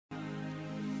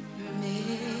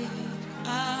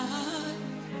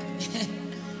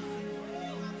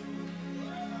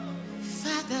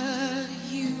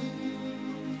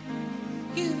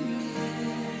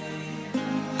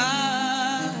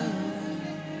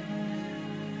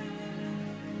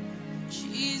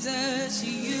Jesus,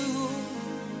 you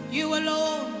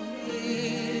alone.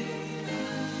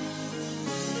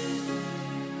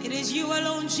 It is you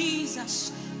alone,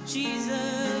 Jesus.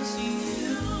 Jesus,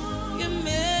 you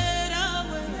made a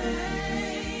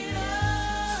way.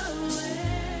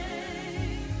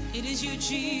 It is you,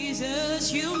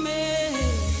 Jesus, you made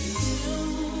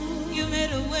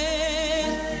a way.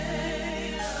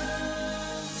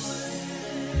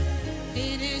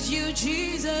 It is you,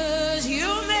 Jesus, you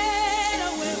made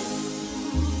a way.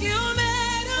 You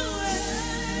made a way.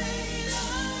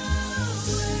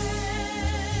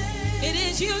 It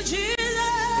is you,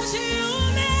 Jesus, you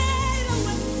made a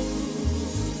way.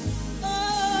 Oh,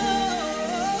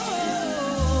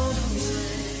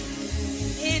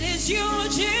 it is you,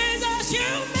 Jesus, you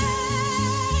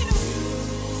made a way.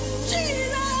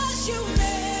 Jesus, you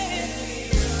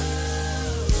made a way.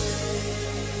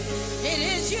 It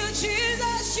is you,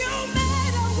 Jesus, you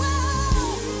made a way.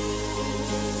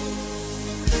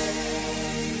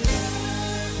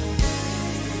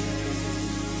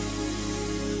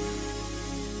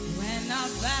 When our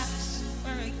backs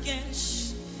were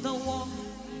against the wall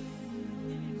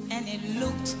and it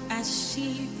looked as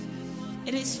if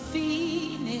it is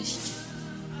finished,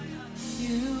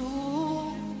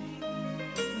 you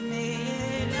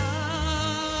made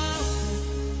up.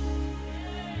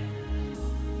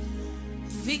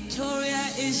 Victoria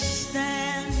is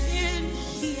standing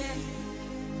here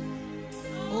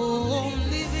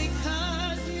only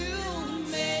because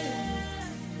you made it.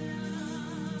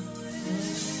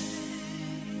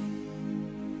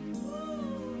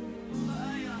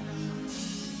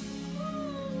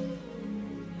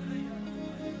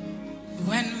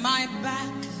 When my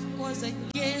back was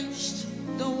against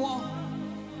the wall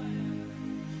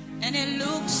and it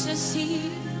looks as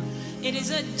if it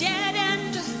is a dead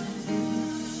end,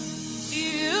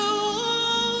 you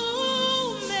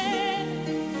made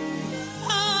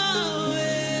a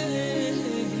way.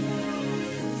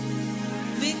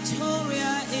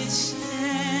 Victoria is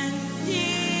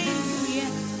standing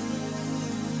here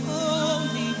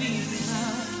only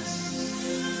because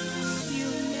you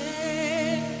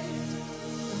made.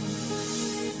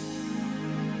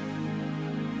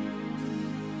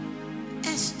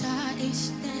 Esther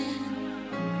is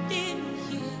standing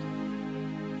here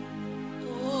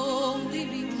only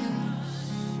because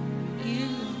you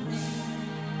made.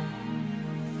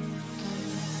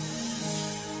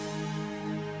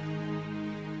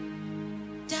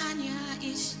 Danya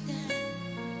is standing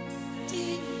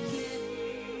here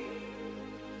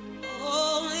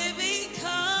only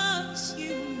because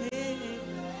you made.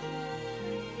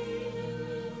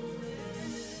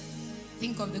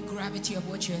 Think of the gravity of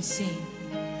what you are saying.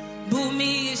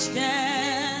 Bumi is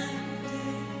standing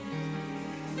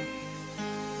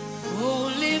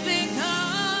only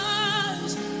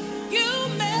because you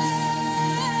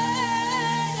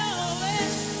made a way.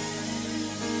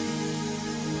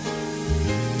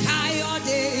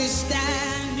 Coyote is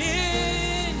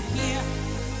standing here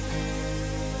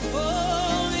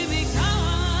only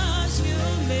because you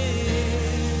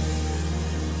made.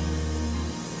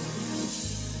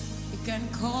 You can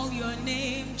call your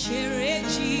name.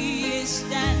 Cherechi is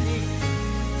standing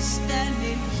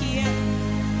here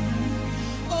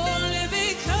only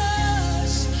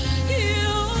because you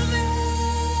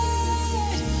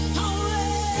made a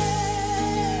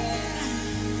way.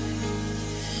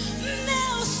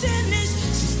 Nelson is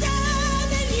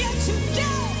standing here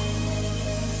today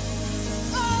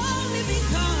only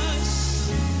because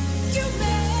you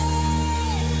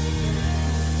made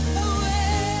a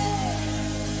way.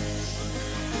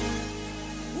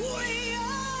 We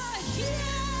are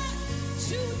here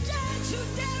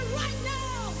today, right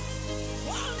now,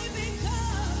 only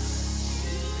because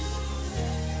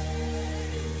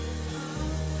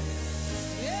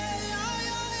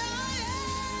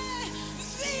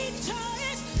Victor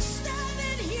is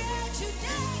standing here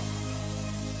today,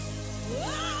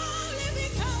 only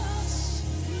because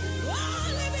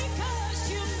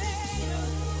you made a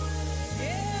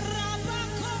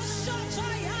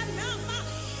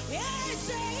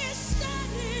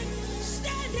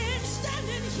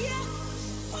standing here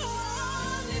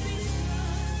only because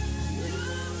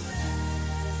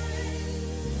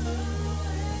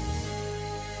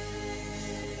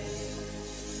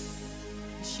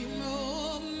you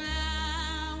move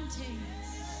mountains,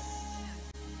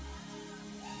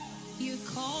 you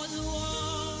cause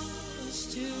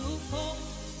walls to fall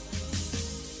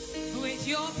with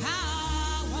your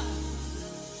power.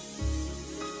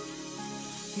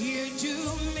 You do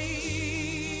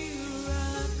miracles.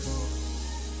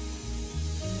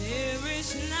 There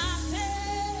is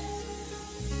nothing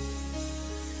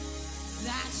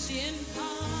that's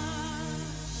impossible.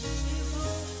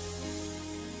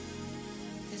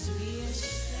 We are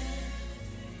standing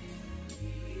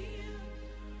here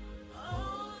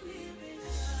only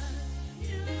because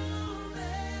you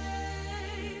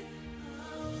made a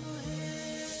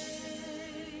way.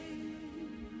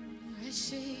 I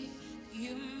say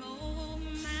you move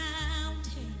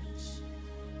mountains.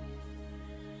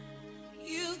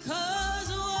 You cause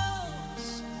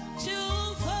walls to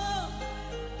fall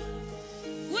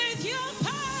with your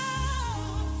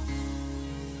power.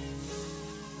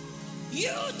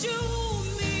 You do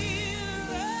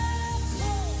miracles.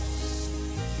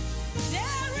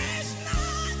 There is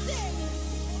nothing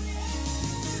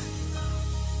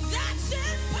that's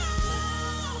impossible.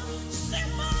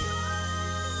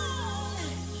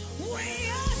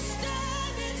 We are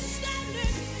standing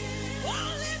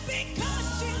only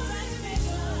because Jesus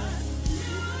made us.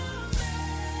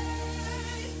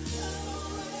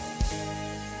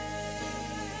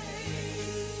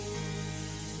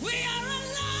 We are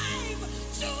alive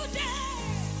today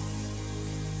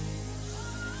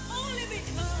only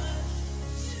because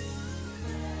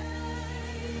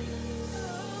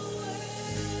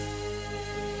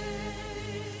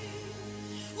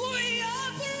we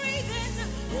are breathing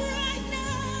right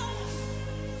now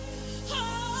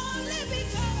only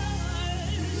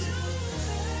because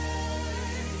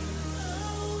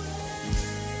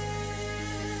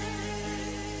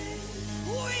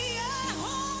we are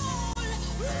whole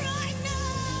right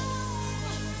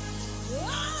now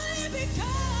only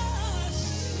because.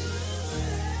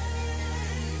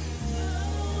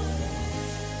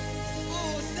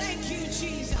 Oh, thank you,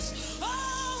 Jesus.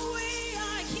 Oh, we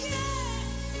are here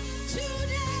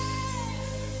today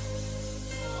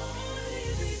only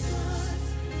because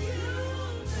you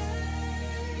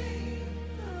made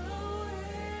a way.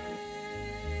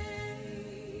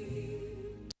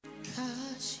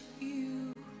 'Cause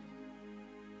you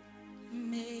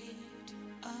made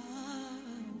a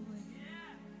way.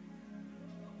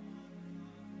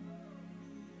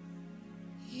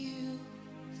 You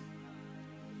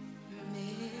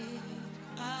made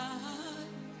a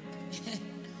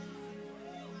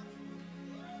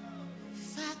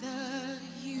Father,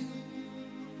 you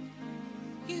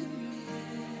made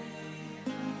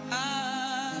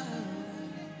a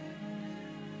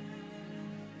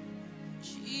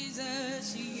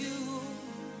Jesus,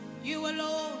 you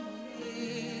alone.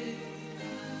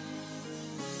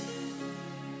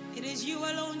 It is you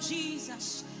alone,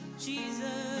 Jesus.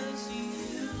 Jesus,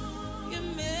 you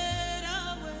made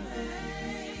a way.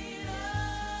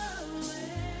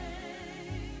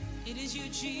 It is you,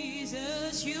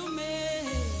 Jesus, you made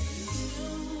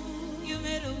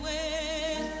a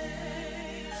way.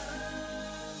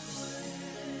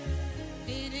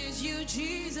 It is you,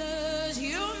 Jesus,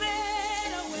 you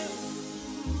made a way.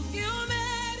 You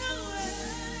made a way.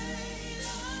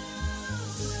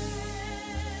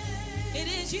 It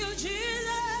is you,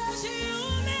 Jesus,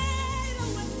 you made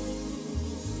a way.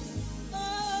 Oh,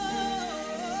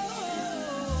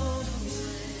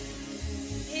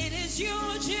 it is you,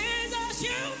 Jesus,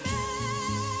 you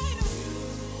made a way.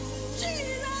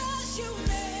 Jesus, you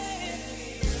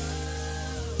made.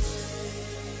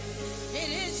 It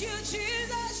is you,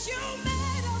 Jesus, you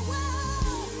made a way.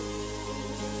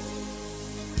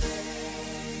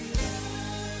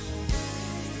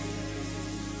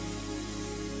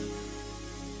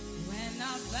 When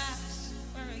our backs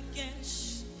were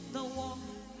against the wall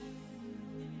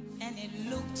and it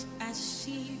looked as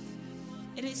if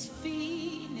it is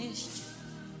finished,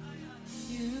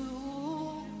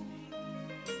 you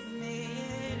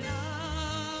made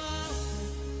up.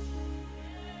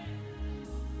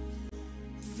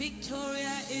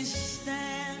 Victoria is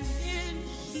standing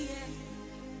here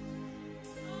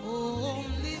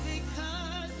only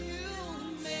because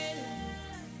you made it.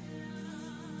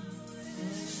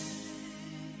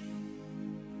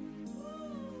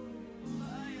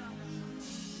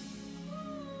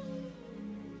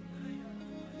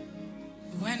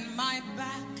 When my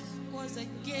back was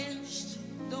against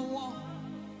the wall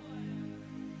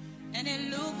and it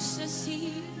looks as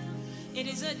if it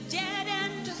is a dead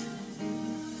end,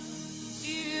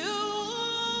 you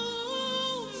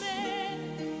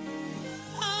made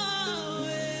a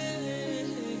way.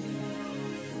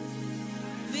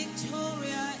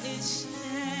 Victoria is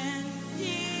standing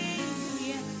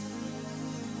here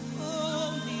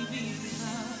only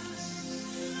because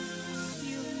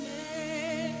you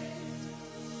made.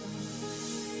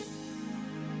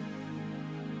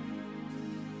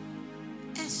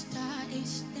 Esther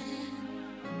is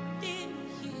standing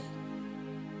here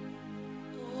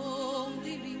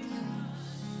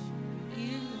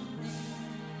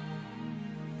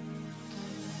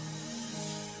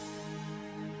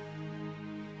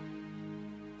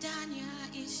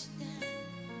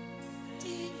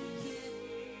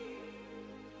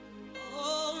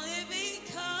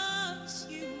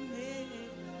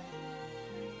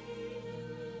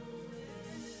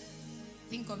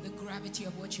Think of the gravity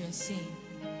of what you're saying.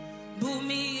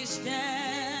 Bumi is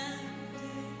standing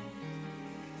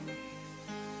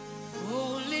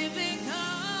only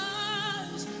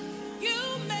because you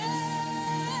made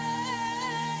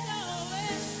a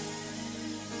way.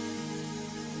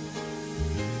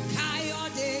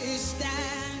 Coyote is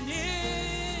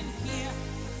standing here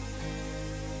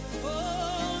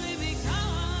only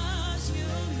because you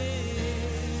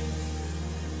made.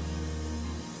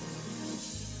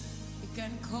 You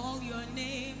can call your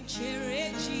name.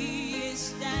 Cherechi is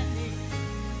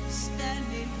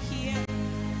standing here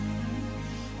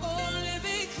only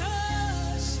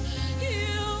because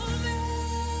you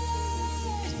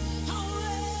made a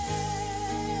way.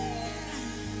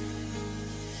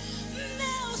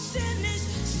 Nelson is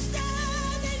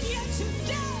standing here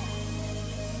today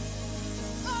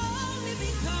only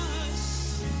because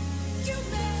you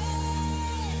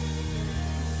made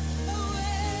a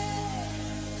way.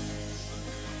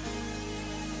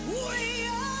 We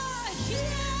are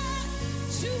here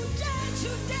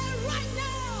today, right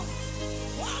now,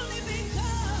 only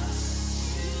because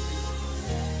you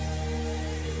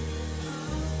made a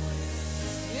way.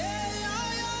 Yeah.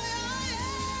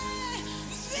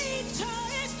 Victor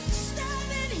is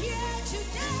standing here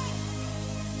today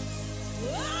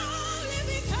only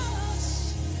because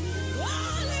you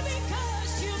made a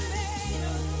way.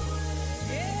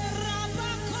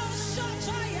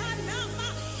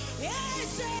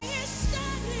 Eze is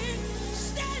standing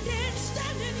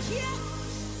here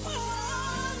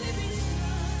only because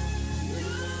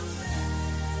you made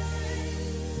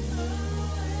a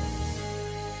way.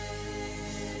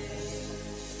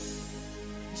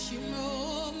 You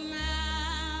move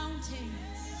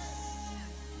mountains,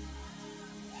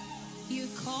 you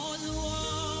cause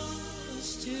walls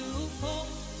to fall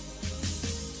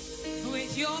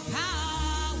with your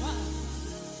power.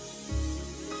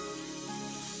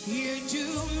 You do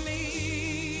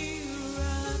miracles.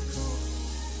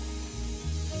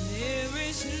 There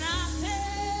is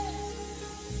nothing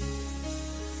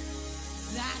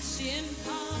that's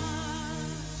impossible.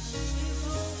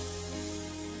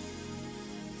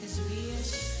 'Cause we are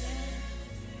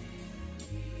standing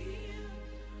here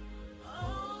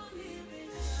only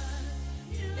because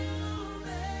you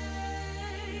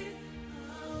made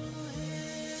a way.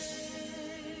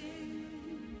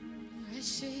 I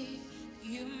say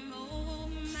you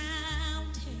move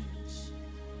mountains,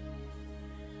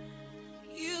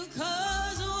 you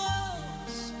cause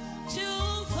walls to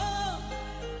fall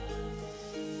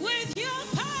with your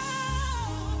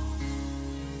power.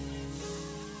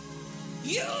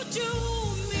 You do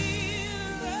miracles.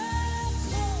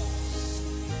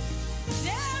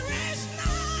 There is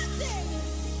nothing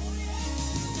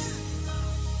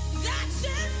that's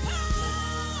impossible.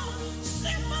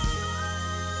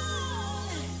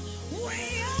 We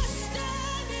are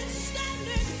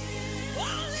standing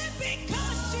only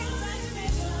because Jesus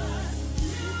made us.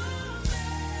 You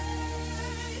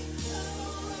made a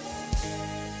way.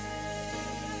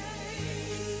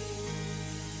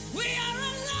 We are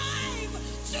alive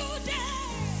today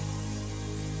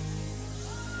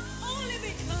only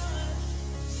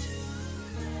because you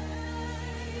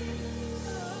made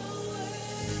a way.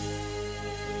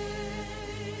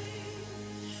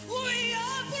 We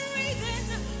are breathing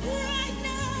right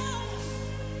now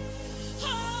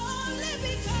only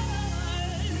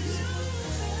because you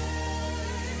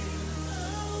made a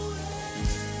way.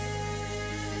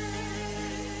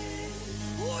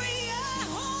 We are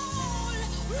whole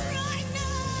right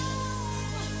now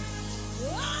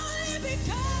only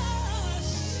because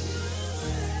you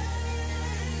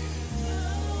made a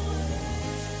way.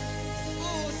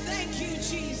 Oh, thank you,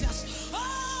 Jesus.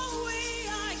 Oh, we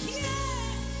are here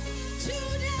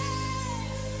today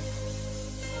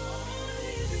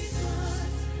only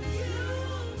because you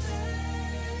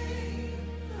made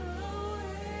a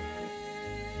way.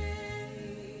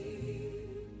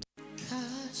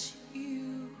 'Cause you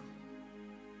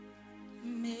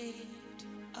made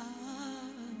a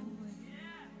way.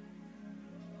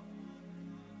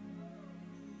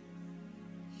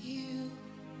 You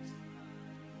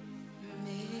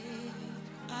made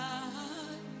a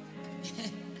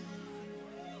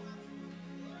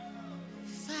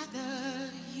Father,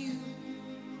 you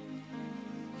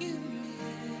made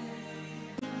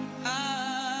a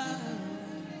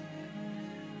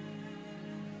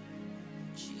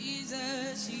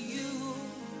Jesus,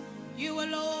 you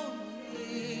alone.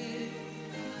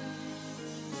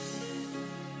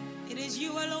 It is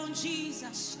you alone,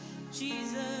 Jesus.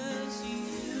 Jesus,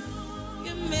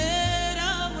 you made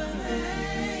a way.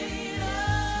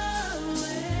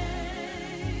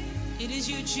 It is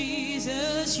you,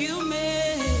 Jesus, you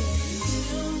made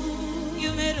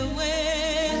You made a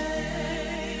way.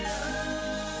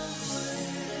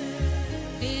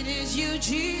 It is you,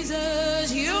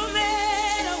 Jesus. You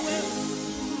made a way.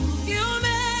 You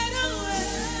made a way.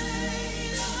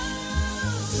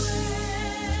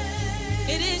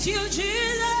 It is you,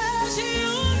 Jesus.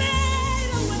 You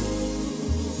made a way.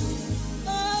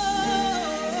 Oh,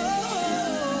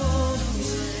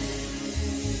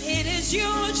 it is you,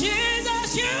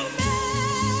 Jesus. You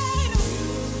made.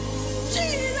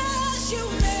 Jesus, you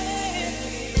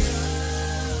made.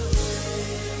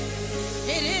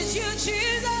 It is you,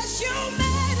 Jesus. You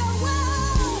made a way.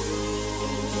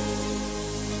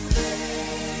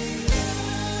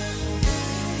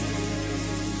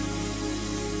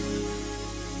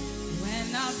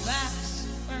 When our backs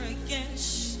were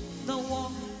against the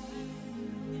wall,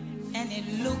 and it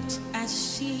looked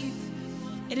as if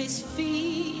it is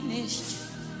finished,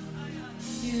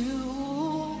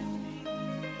 you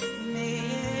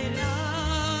made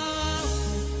a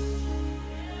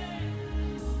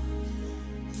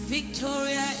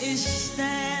Victoria is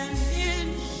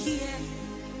standing here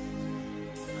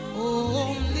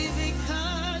only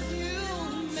because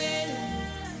you made it.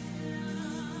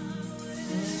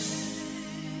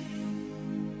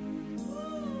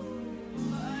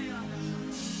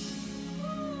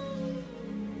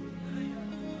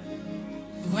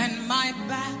 When my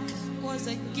back was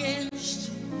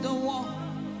against the wall,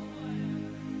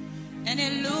 and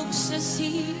it looks as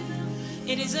if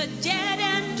it is a dead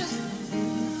end,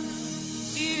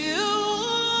 you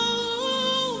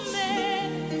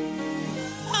made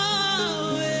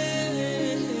a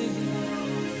way.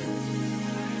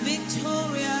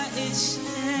 Victoria is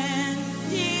standing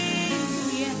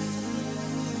here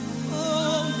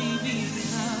only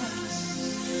because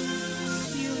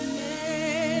you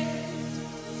made.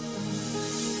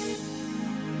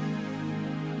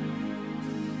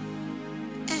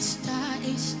 Esther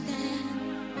is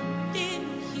standing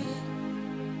here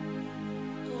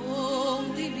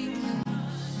only because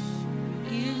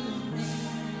you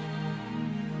made.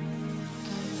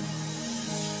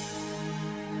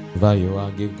 Value,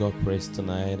 I'll give God praise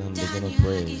tonight and begin to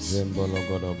praise. Zimbolo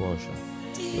Godobosha.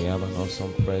 We have an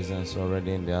awesome presence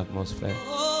already in the atmosphere.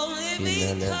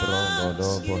 Inele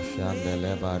Brogodo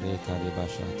Boshandele Barika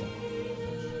Ribashata.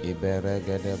 Ibere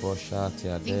Gede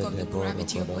Boshatia Think of the de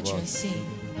gravity of what you're saying.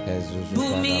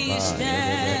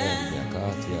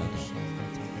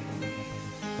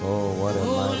 Oh, what a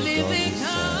mighty God we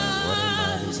serve. What a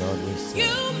mighty God we serve.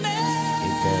 You made.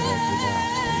 Ibere Gida,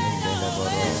 Indele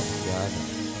Boro, Yada.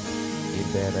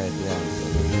 Ibere Diante,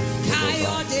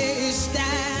 Coyote is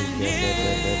standing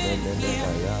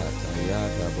here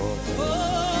Yada Bote.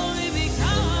 only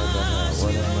because What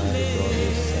a you mighty God we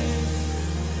made. serve.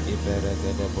 Ibere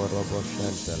Gede Boro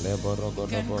Boshente, Leboro You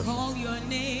can Godobosha. call your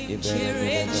name. Ibere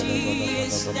Cherechi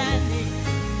is standing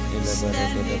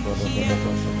here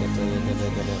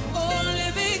only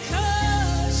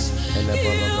because you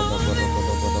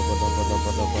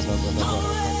made.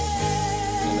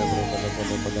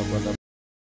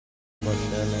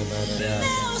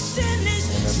 Nelson is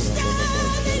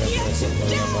standing here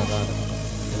today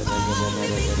only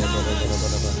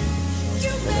because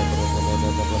you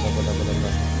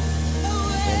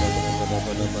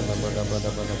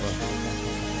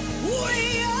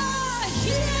we are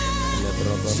here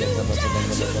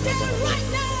today right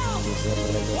now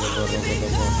only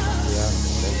because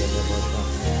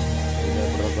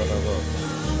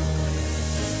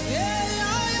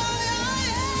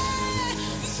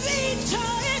Vito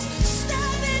is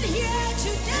standing here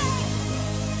today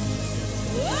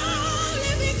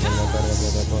only because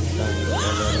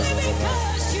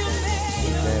you made.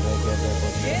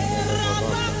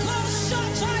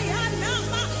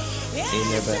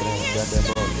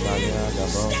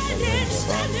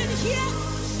 Standing here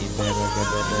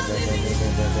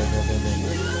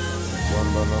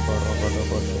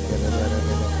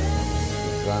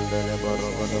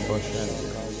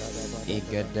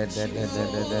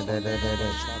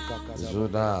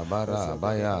Zuda bara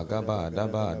baya gaba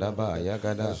daba daba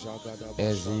yagada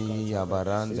ezi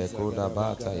yabarande kuda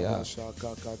bata ya.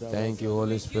 Thank you,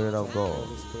 Holy Spirit of God.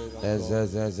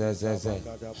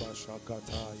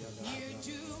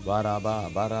 Baraba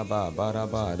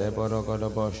baraba de bodo godo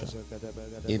bosha.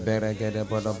 Iberege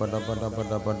bodo bodo bodo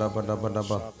bodo bodo bodo bodo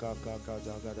bodo.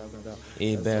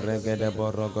 Iberege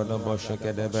bodo godo bosha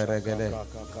kede berege.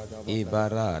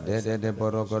 Ibara de de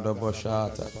borogodo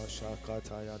boshata.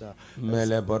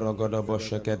 Mele borogodo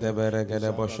boshakede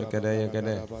beregede boshakede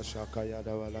yegede.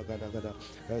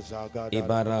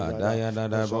 Ibara dayada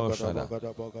da boshada.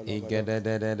 Igede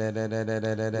de.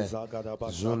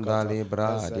 Zunda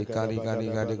libra di kali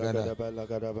gada.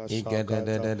 Igede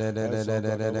de.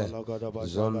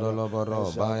 Zondolo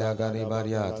boro baya gari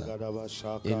bariata.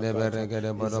 Ile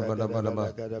beregede bodo.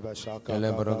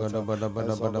 Ele borogodo bodo.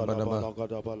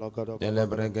 Ele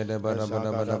bregede bodo.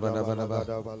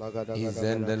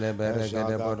 Izendele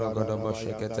beregede borogodo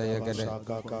boshakete yegede.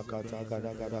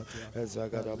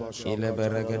 Ile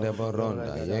beregede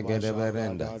boronda yegede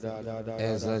berenda.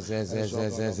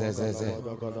 Ezezezezezezezeze.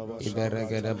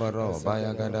 Iberegede boro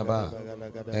baya gadaba.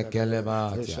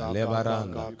 Ekelebatia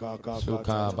lebaranda.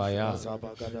 Suka baya.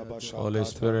 Holy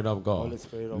Spirit of God.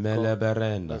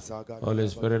 Meleberenda. Holy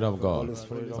Spirit of God.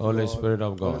 Holy Spirit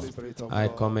of God. I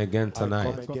come again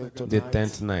tonight, the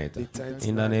 10th night,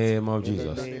 in the name of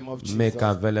Jesus. Make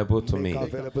available to me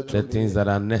the things that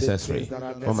are necessary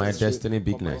for my destiny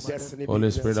bigness.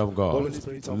 Holy Spirit of God,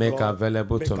 make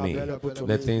available to me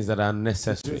the things that are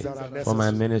necessary for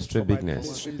my ministry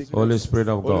bigness. Holy Spirit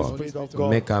of God,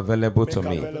 make available to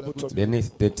me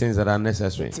the things that are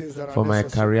necessary for my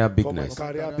career bigness.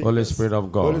 Holy Spirit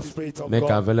of God, make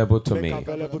available to me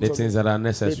the things that are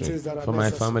necessary for my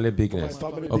family bigness.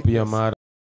 Open your mouth.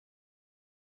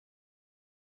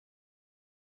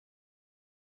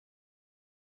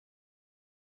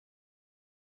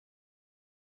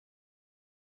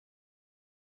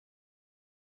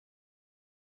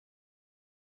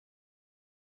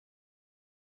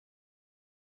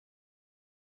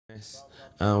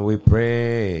 And we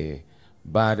pray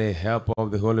by the help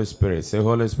of the Holy Spirit. Say,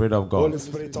 Holy Spirit of God,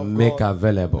 make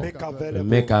available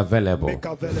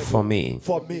for me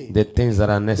the things that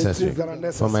are necessary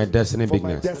for my destiny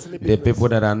bigness, the people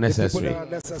that are necessary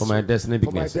for my destiny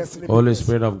bigness. Holy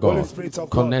Spirit of God,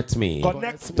 connect me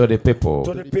to the people,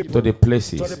 to the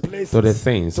places, to the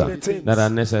things that are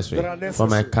necessary for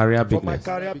my career bigness.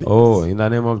 Oh, in the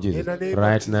name of Jesus,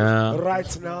 right now,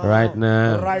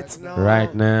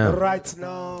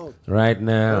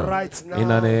 in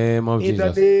the name of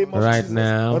Jesus, right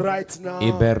now,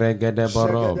 Iberegede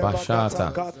boro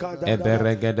bashata,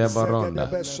 Iberegede boronda,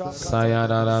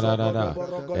 Sayada da da da da,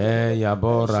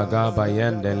 Yabora gaba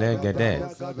yendele gede.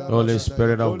 Holy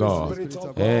Spirit of God,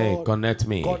 connect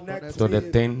me to the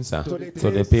things, to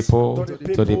the people,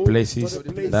 to the places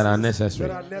that are necessary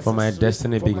for my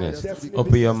destiny bigness.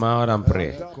 Open your mouth and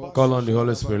pray. Call on the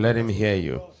Holy Spirit. Let Him hear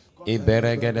you.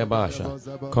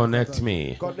 Connect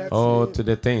me, to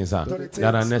the things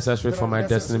that are necessary for my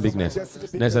destiny bigness,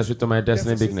 necessary to my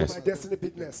destiny bigness.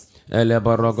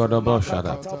 Eleborogodobo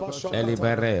shada,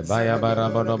 elibere baya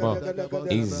barabodobo,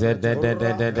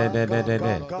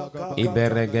 izededededededede,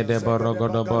 iberegede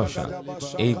borogodobo shada,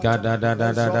 igada da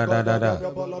da da da da da da,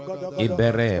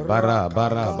 ibere bara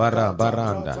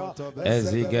baranda,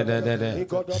 ezigededede.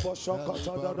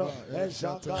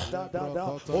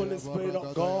 Holy Spirit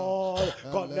of God,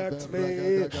 connect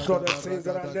me to the things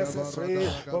that are necessary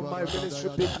for my ministry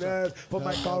bigness, for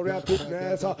my career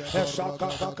bigness.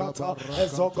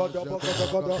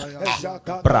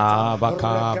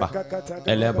 Brabakaba,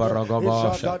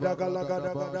 Eleborogobosha,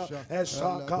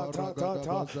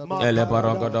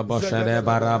 Eleborogobosha de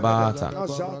Barabata,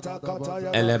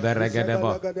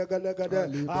 Eleberegedebo,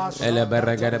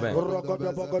 Eleberegedebe.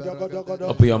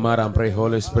 Open your mouth and pray,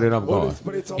 Holy Spirit of God,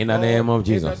 in the name of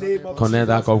Jesus. Connect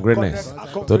that of greatness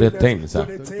to the things,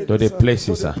 to the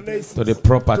places, to the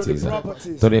properties,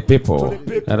 to the people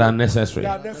that are necessary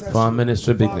for our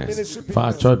ministry bigness, for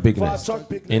our church bigness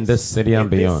in this city and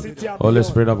beyond. Holy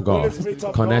Spirit of God,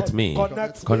 connect me,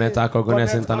 connect our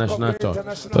Goodness International Church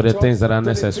to the things that are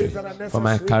necessary for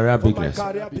my career bigness.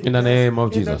 In the name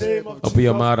of Jesus, open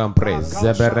your mouth and pray.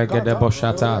 Zeberegedebo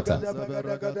shatata,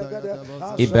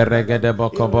 Iberegedebo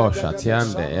kobosha,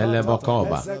 Tiande,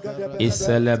 Elebokoba,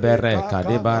 Iselebere,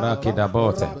 Kadibara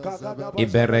Kidabote,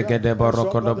 Iberegede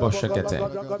Borokodobo Shekete,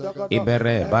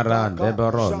 Ibere Baran,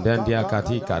 Deboron, Dendia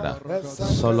Katikada,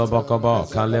 Solobokobo,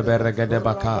 Kaleberegede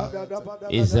Baka,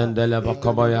 Izendele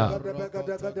Bokoboya,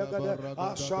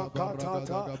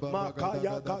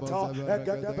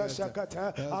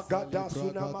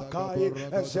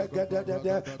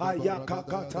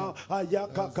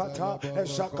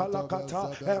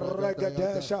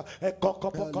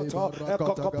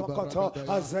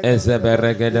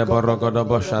 Ezeberegede Borogodo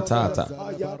Boshatata,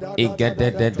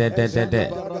 Igede de.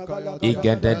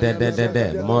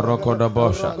 Igedededede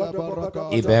morokodobosha.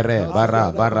 Ibere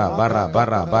bara bara bara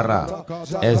bara bara.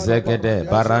 Ezegede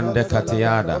barande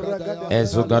katiada.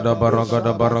 Ezugado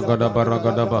borogodo borogodo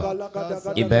borogodo bo.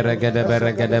 Iberegede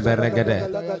beregede beregede.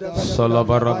 Solo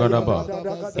borogodo bo.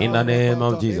 In the name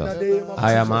of Jesus,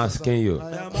 I am asking you,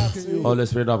 Holy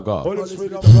Spirit of God,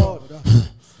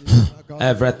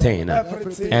 everything,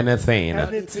 anything,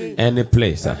 any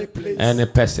place, any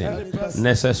person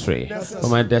necessary for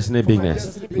my destiny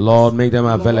bigness, Lord, make them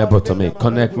available to me.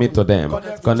 Connect me to them.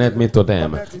 Connect me to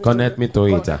them. Connect me to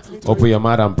it. Open your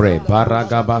mouth and pray.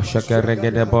 Baragaba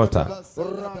shakeregede bota.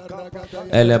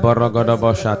 Ele borogodo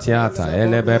boshatiata.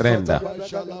 Ele berenda.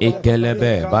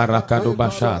 Ikelebe barakadu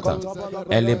bashata.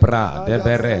 Eli bra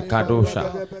debere kadusha.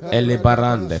 Eli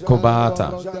barande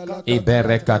kubata.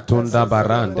 Ibere katunda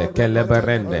barande.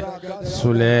 Keleberende.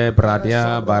 Sule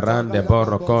bradia barande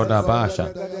borokoda basha.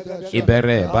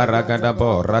 Ibere baragada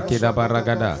bo rakida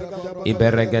baragada.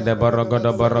 Iberegede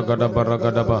borogodo borogodo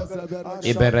borogodo bo.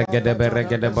 Iberegede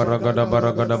beregede borogodo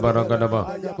borogodo borogodo bo.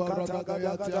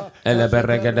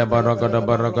 Eleberegede borogodo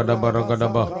borogodo borogodo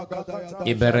bo.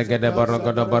 Iberegede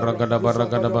borogodo borogodo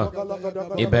borogodo bo.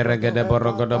 Iberegede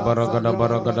borogodo borogodo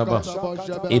borogodo bo.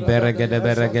 Iberegede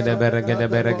beregede beregede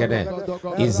beregede.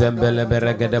 Izembele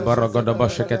beregede borogodo bo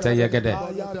shekete yegede.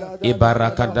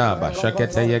 Ibarakada ba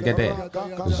shekete yegede.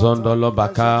 Zondolo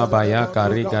baka bayaka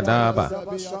rigadaba.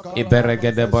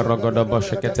 Iberegede borogodo bo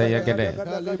shekete yegede.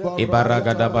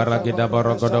 Ibaragada baragida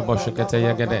borogodo bo shekete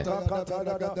yegede.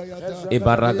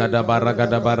 Ibaragada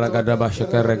baragada baragada ba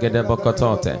shekeregede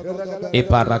bokotote.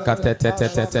 Iparakate te te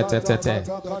te te te te te.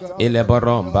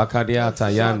 Ileborom bakadiata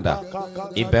yanda.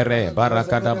 Ibere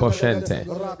barakada boshente.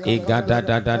 Igada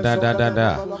da da da da da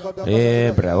da.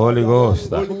 Ebra Holy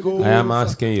Ghost, I am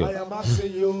asking you,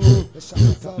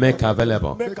 make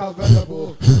available,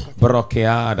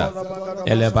 brokeada,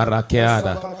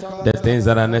 elebarakeada, the things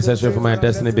that are necessary for my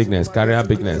destiny bigness, career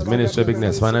bigness, ministry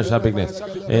bigness, financial bigness.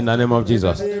 In the name of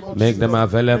Jesus, make them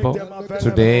available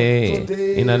today.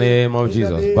 In the name of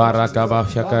Jesus, barakaba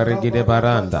shakarigide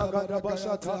baranda,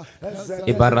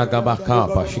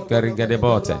 ibaragabakapa shikarigide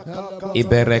bote,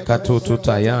 iberekatutu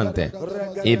tayante,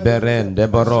 iberende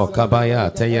boro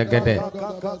kabaya teyegede,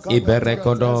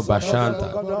 iberekodo bashanta,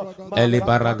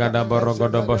 elibaragada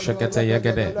borogodo boshekete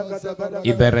yegede,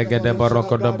 iberegede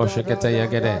borokodo boshekete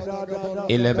yegede,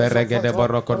 ileberegede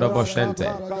borokodo boshente,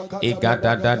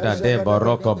 igada dada de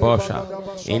boroko bosha.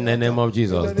 In the name of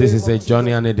Jesus, this is a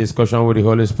journey and a discussion with the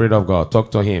Holy Spirit of God.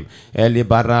 Talk to Him.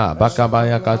 Elibara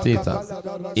bakabaya katita,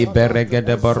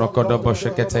 iberegede borokodo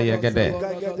boshekete yegede,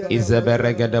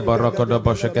 izeberegede borokodo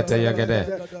boshekete yegede,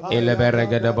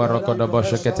 ileberegede borokodo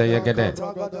boshekete yegede,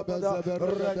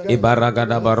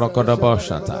 ibaragada borokodo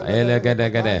boshata,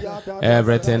 elegedegede.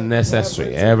 Everything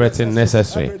necessary, everything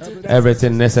necessary,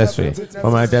 everything necessary for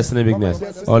my destiny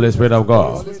bigness. Holy Spirit of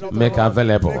God, make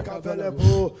available.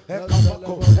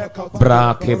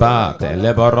 Brakibate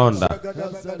lebaronda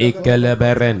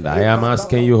ikeleberenda. I am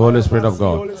asking you, Holy Spirit of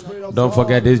God, don't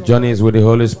forget this journey is with the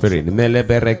Holy Spirit.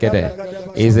 Meleberekede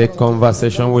is a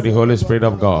conversation with the Holy Spirit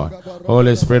of God.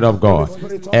 Holy Spirit of God,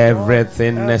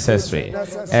 everything necessary,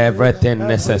 everything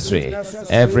necessary,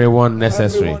 everyone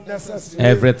necessary,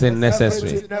 everything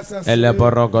necessary,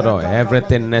 eleborogodo,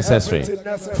 everything necessary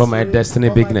for my destiny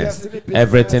bigness,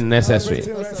 everything necessary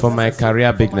for my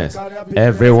career bigness,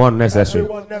 everyone necessary.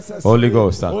 Holy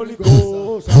Ghost,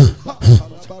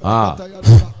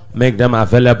 make them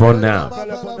available now,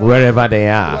 wherever they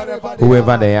are,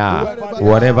 whoever they are,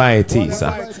 whatever it is,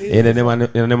 in the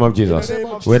name of Jesus,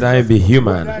 whether it be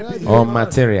human or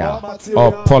material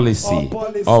or policy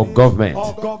or government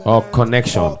or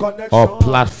connection or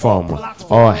platform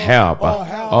or help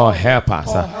or helpers,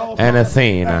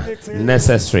 anything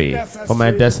necessary for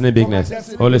my destiny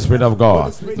bigness. Holy Spirit of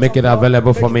God, make it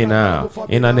available for me now,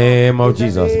 in the name of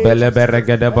Jesus.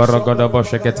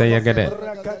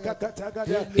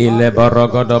 Ile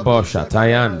borogodo bosha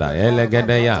tayanda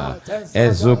elegedeya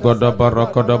ezugodo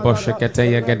borogodo boshekete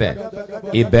yegede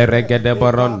iberegede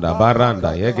boronda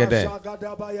baranda yegede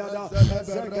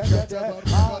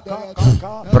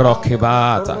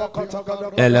brokibata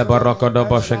ele borogodo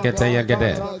boshekete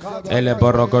yegede ele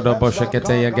borogodo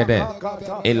boshekete yegede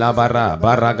ilabara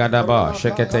baragada ba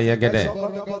shekete yegede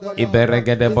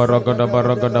iberegede borogodo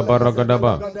borogodo borogodo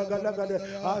ba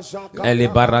eli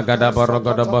baragada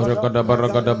borogodo borogodo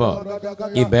borogodo ba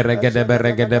iberegede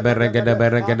beregede beregede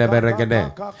beregede beregede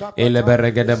ile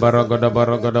beregede borogodo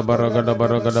borogodo borogodo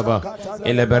borogodo ba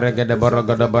ile beregede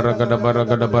borogodo borogodo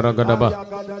borogodo borogodo ba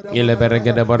ile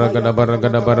beregede borogodo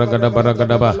borogodo borogodo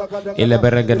borogodo ba ile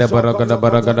beregede borogodo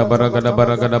borogodo borogodo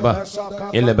borogodo ba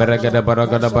ile Eleberagada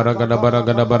baragada baragada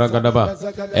baragada baragada ba.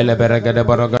 Eleberagada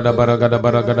baragada baragada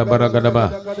baragada baragada ba.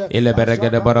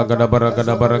 Eleberagada baragada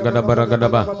baragada baragada baragada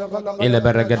ba.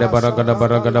 Eleberagada baragada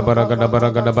baragada baragada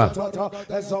baragada ba.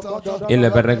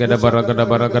 Eleberagada baragada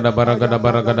baragada baragada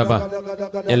baragada ba.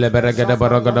 Eleberagada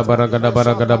baragada baragada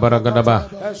baragada baragada ba.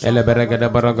 Eleberagada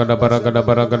baragada baragada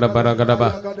baragada baragada ba.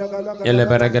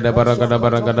 Eleberagada baragada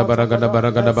baragada baragada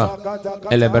baragada ba.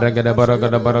 Eleberagada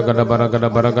baragada baragada baragada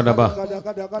baragada ba.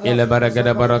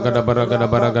 Eleberagada baragada baragada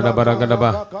baragada baragada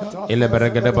ba.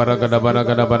 Eleberagada baragada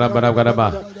baragada baragada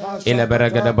ba.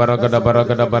 Eleberagada baragada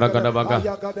baragada baragada baga.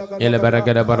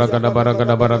 Eleberagada baragada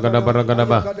baragada baragada baragada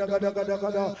ba.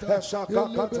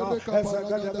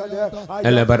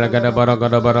 Eleberagada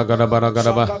baragada baragada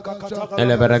baragada ba.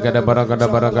 Eleberagada baragada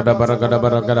baragada baragada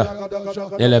baragada.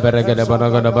 Eleberagada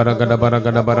baragada baragada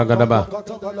baragada baragada ba.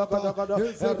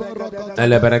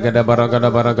 Eleberagada baragada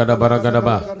baragada baragada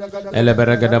ba.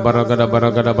 Eleberagada baragada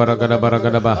baragada baragada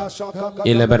baragada ba.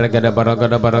 Eleberagada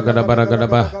baragada baragada baragada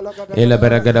ba.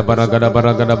 Eleberagada baragada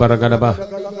baragada baragada ba.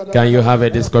 Can you have a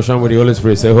discussion with the Holy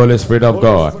Spirit? Say, Holy Spirit of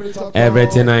God,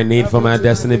 everything I need for my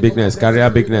destiny bigness, career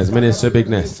bigness, ministry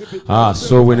bigness,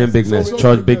 soul winning bigness,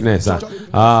 church bigness,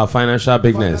 financial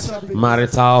bigness,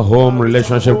 marital home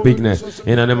relationship bigness,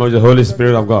 in the name of the Holy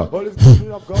Spirit of God,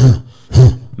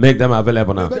 make them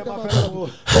available now.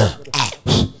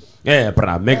 Yeah,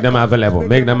 make them available,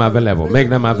 make them available, make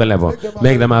them available,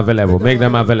 make them available, make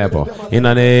them available. In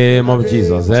the name of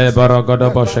Jesus.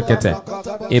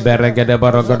 Iberegede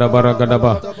baragada baragada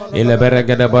ba.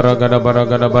 Ileberegede baragada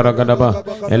baragada baragada ba.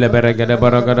 Ileberegede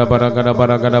baragada baragada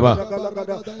baragada ba.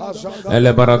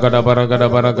 Ele baragada baragada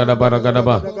baragada baragada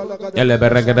ba.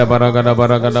 Ileberegede baragada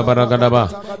baragada baragada ba.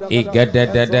 Igede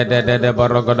de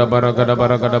baragada baragada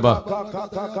baragada ba.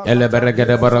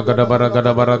 Ileberegede baragada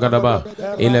baragada baragada ba.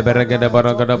 Ileberegede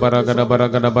baragada baragada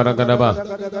baragada baragada ba.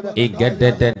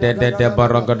 Igede de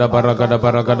baragada baragada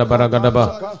baragada baragada ba.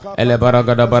 Ele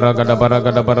baragada baragada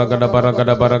baragada baragada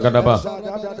baragada baragada ba.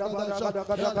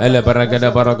 Ele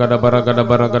baragada baragada baragada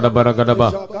baragada baragada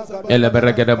ba. Ele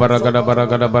baragada baragada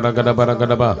baragada baragada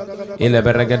baragada ba. Ele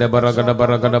baragada baragada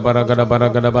baragada baragada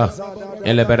baragada ba.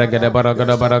 Ele baragada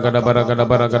baragada baragada baragada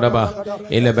baragada ba.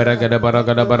 Ele baragada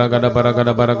baragada baragada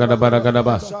baragada baragada baragada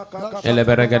ba. Ele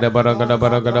baragada baragada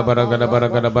baragada baragada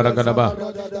baragada baragada ba.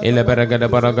 Ele baragada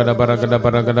baragada baragada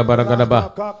baragada baragada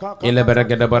ba. Ele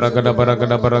baragada baragada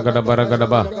baragada baragada baragada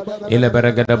ba. Ele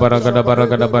baragada baragada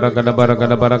baragada baragada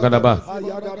baragada baragada ba.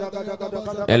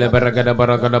 Ele baragada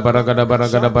baragada baragada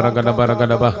baragada baragada baragada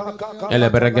ba. Ele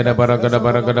baragada baragada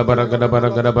baragada baragada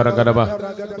baragada baragada ba.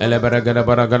 Ele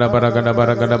baragada baragada baragada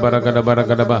baragada baragada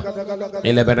baragada ba.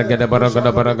 Ele baragada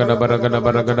baragada baragada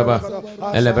baragada baragada ba.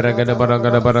 Ele baragada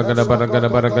baragada baragada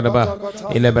baragada baragada ba.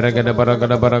 Ele baragada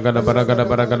baragada baragada baragada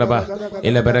baragada ba.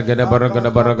 Ele baragada baragada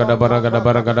baragada baragada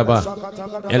baragada ba.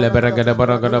 Ele baragada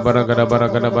baragada baragada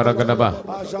baragada baragada ba.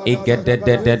 Igede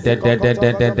de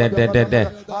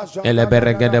ele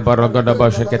beragada baragada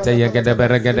bashakete yagada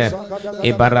beragada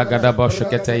ibaragada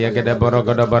bashakete yagada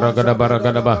baragada baragada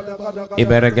baragada ba.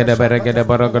 Iberagada beragada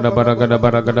baragada baragada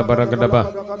baragada baragada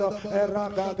ba.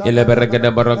 Ele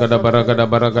beragada baragada baragada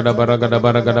baragada baragada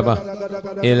baragada ba.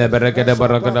 Ele beragada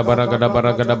baragada baragada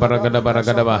baragada baragada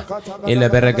baragada ba. Ele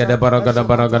beragada baragada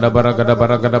baragada baragada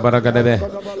baragada baragada be.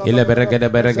 Ele beragada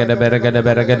beragada beragada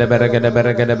beragada beragada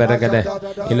beragada beragada.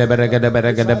 Ele beragada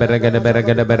beragada beragada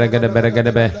beragada beragada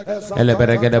beragada be. Ele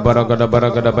beragada baragada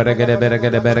baragada baragada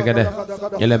beragada beragada.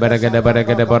 Ele beragada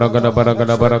baragada baragada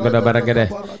baragada baragada baragada.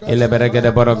 Ele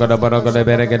beragada baragada baragada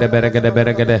beragada beragada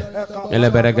beragada. Ele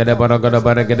beragada baragada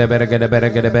baragada beragada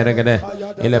beragada beragada.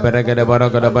 Ele beragada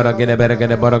baragada baragada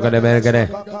beragada baragada beragada.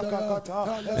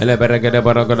 Ele beragada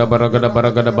baragada baragada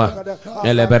baragada ba.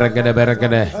 Ele beragada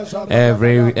beragada.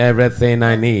 Everything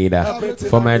I need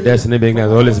for my destiny bigness,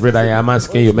 Holy Spirit, I am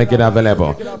asking you, make it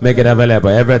available. Make it available.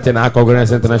 Everything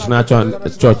Aquagraness International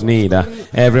Church need.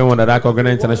 Everyone that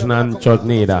Aquagraness International Church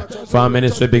need. For our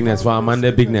ministry bigness, for our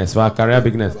Monday bigness, for our career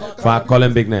bigness, for our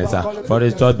calling bigness, for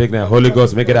this church bigness. Holy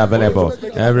Ghost, make it available.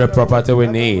 Every property we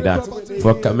need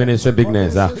for ministry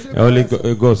bigness. Holy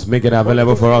Ghost, make it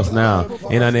available for us now.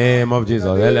 In the name of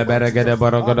Jesus. Ele beragada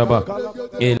baragada ba.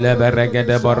 Ele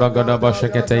beragada baragada ba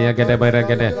shakete yagada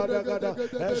beragada.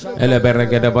 Ele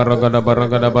beragada baragada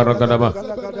baragada baragada ba.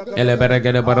 Ele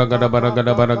beragada baragada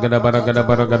baragada baragada baragada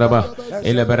baragada ba.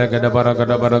 Ele beragada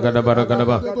baragada baragada baragada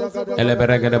ba. Ele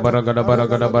beragada baragada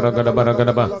baragada baragada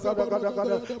baragada ba.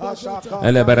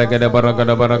 Ele beragada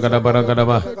baragada baragada baragada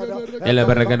ba. Ele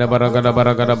beragada baragada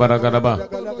baragada baragada ba.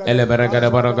 Ele beragada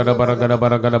baragada baragada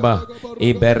baragada ba.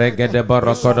 I beragada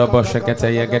baragada ba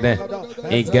shakete yagada.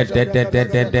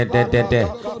 Igededededededede.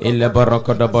 Il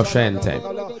boroko do boshente.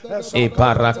 I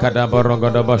parakada borogo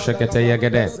do boshekete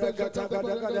yegede.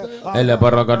 El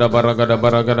borogo do borogo do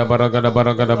borogo do borogo do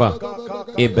borogo do ba.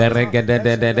 I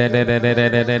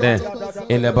beregedededededededede.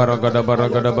 Il borogo do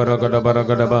borogo do borogo do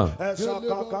borogo do ba.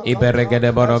 I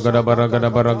beregede borogo do borogo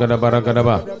do borogo do borogo do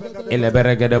ba. Il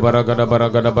beregede borogo do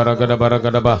borogo do borogo do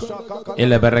borogo do ba.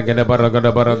 Il beregede borogo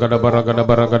do borogo do borogo do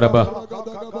borogo do ba.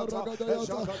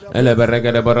 Il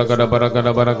beregede borogo do borogo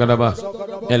do borogo do ba.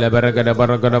 Il beregede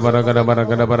borogo do borogo do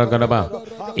borogo do borogo do ba.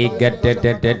 I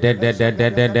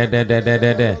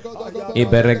gededededededededededede. I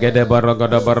beregede borogo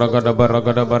do borogo do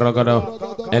borogo do borogo do.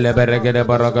 Il beregede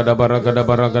borogo do borogo do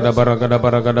borogo do borogo do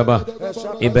borogo do ba.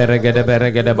 I beregede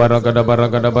beregede borogo do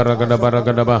borogo do borogo do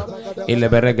borogo do ba. Il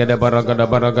beregede borogo do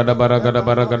borogo do borogo do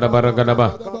borogo do borogo do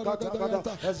ba.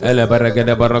 Il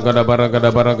beregede borogo do borogo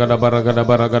do borogo do borogo do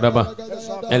borogo do ba.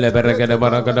 Il beregede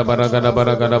borogo do borogo do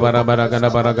borogo do borogo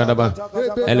do borogo do ba.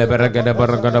 Il beregede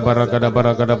borogo do borogo do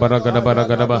borogo do borogo do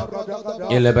borogo do ba.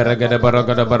 Il beregede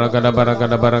borogo do borogo do borogo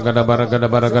do borogo do borogo do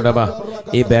borogo do ba.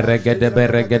 I beregede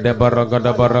beregede borogo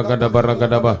do borogo do borogo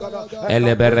do ba.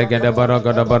 Il beregede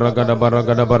borogo do borogo do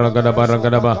borogo do borogo do borogo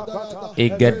do ba. I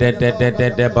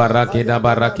gededededede barakida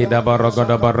barakida borogo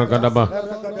do borogo do ba.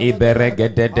 I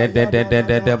beregede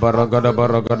de borogo do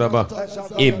borogo do ba.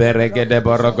 I beregede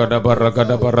borogo do borogo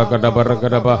do borogo do borogo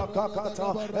do ba.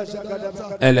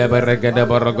 Il beregede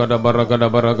borogo do borogo do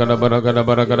borogo do borogo do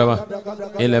borogo do ba.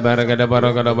 Il beregede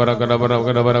borogo do borogo do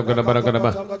borogo do borogo do borogo do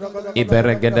ba. I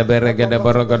beregede beregede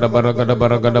borogo do borogo do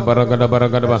borogo do borogo do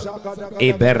borogo do ba.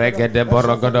 I beregede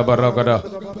borogo do borogo do.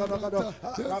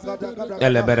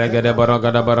 Il beregede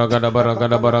borogo do borogo do borogo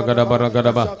do borogo do borogo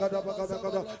do ba.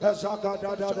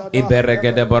 I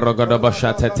beregede borogo do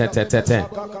bashate te te te te.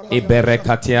 I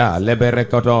berekatia le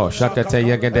berekodo shakete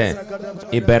yegede.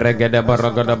 I beregede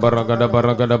borogo do borogo do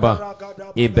borogo do ba.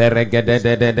 I beregede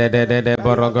de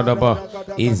borogo do ba.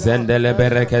 I zendele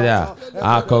berekeda.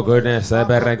 Ako goodness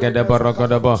beregede borogo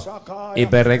do ba. I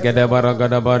beregede borogo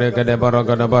do borogo do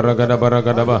borogo do borogo do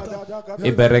borogo do ba.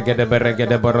 I beregede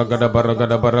borogo do borogo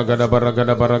do borogo do borogo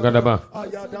do borogo do ba.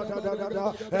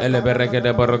 Ele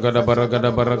beregede borogo do borogo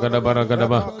do borogo do borogo do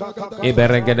ba. I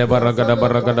beregede borogo do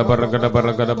borogo do borogo do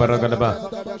borogo do borogo do ba.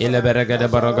 Ile beregede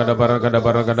borogo do borogo do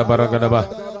borogo do borogo do ba.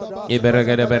 I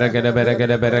beregede beregede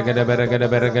beregede beregede beregede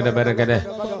beregede beregede.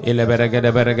 Ile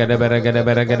beregede beregede beregede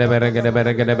beregede beregede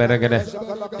beregede beregede.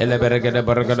 Ile beregede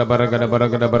borogo do borogo do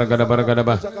borogo do borogo do borogo do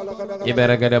ba. I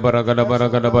beregede borogo do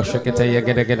borogo do boshkete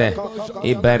yegede gede.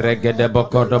 I beregede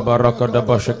boko do borogo do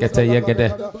boshkete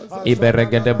yegede. I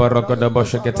beregede borogo do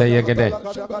boshkete yegede.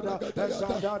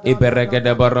 I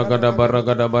beregede borogo do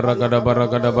borogo do borogo do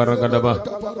borogo do borogo do ba.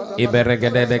 I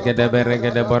beregede de gede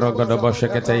beregede borogo do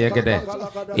boshkete yegede.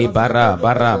 I bara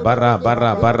bara bara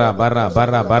bara bara bara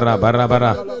bara bara bara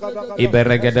bara. I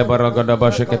beregede borogo do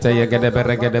boshkete yegede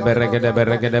beregede beregede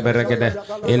beregede beregede.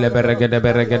 Ile beregede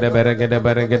beregede beregede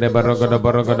beregede borogo do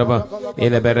borogo do ba.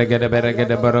 Ile beregede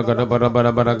beregede borogo do borogo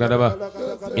do borogo do ba.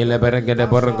 Ile beregede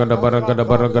borogo do borogo do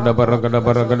borogo do borogo do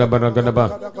borogo do borogo do ba.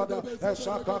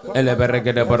 Ile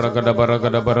beregede borogo do borogo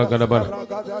do borogo do ba.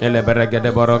 Ile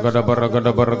beregede borogo do borogo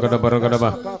do borogo do borogo do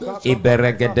ba. I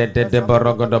beregede de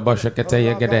borogo do boshkete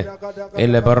yegede.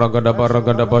 Ile borogo do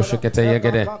boshkete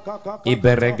yegede. I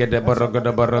beregede borogo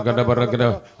do borogo do borogo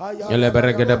do. Ile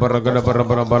beregede borogo do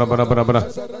borogo do.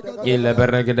 Ile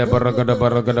beregede borogo do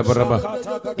borogo do borogo.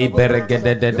 I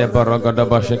beregede de borogo do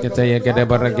boshkete yegede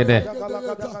beregede.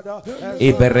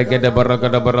 I beregede borogo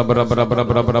do borogo.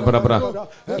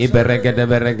 I beregede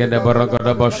beregede borogo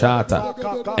do boshata.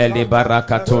 Eli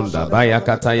barakatunda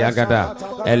bayakata yagada.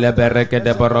 Ele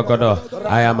beregede borogo do.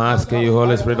 I am asking you,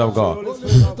 Holy Spirit of God.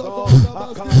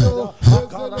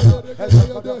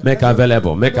 Make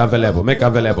available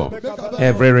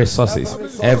every resources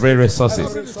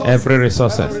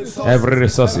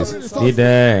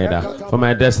needed for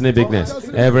my destiny bigness.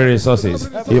 Every resources,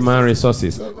 human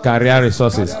resources, career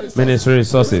resources, ministry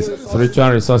resources,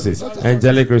 spiritual resources,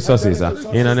 angelic resources,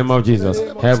 in the name of Jesus.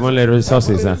 Heavenly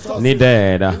resources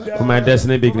needed for my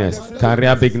destiny bigness,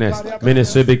 career bigness,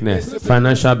 ministry bigness,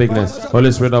 financial bigness.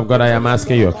 Holy Spirit of God, I am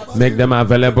asking you, make them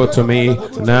available to me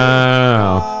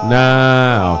now.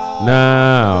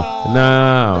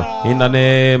 now, in the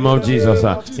name of Jesus,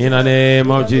 in the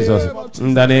name of Jesus,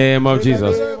 in the name of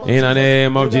Jesus, in the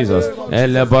name of Jesus.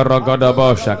 Ele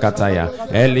borogodobo shakataya,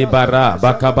 eli bara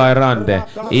bakabarande,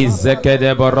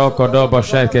 izekede borogodobo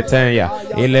shaketaya,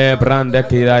 ile brande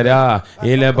kirada,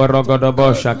 ile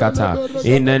borogodobo shakata,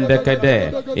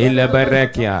 inendekede, ile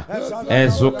berekia,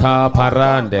 ezuka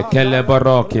parande, kele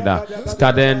borokida,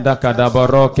 skadenda kada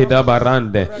borokida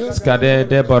barande,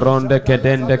 skadede boronde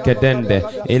kedende,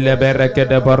 ile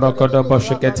berekede borogodobo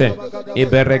shakete,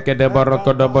 iberekede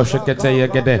borogodobo shakete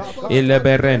yegede, ile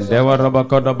berende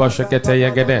borogodobo shakete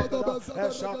yegede.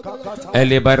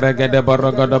 Eli baragede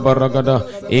borogodo,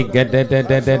 igede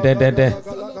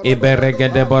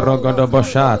iberegede borogodo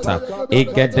boshata,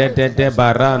 igede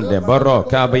barande, boro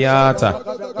kabiata,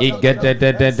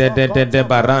 igede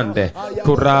barande,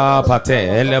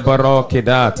 kurapate, ele boro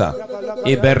kidata,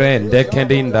 iberende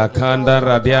kedinda kanda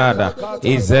radiada,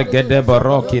 izegede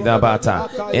boro kidabata,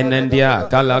 enendia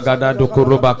kalagada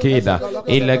dukurubakida,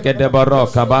 ilegede boro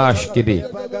kabashkidi,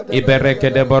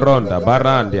 iberekede boronda,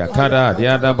 barandia, kada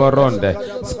diada boronde,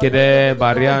 skide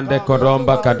bariande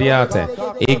koromba kadiate,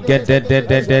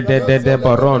 igede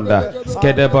boronda,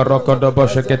 skede boroko do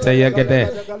boshekete yegede,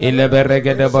 ile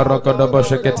beregede boroko do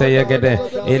boshekete yegede,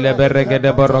 ile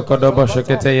beregede boroko do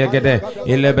boshekete yegede,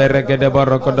 ile beregede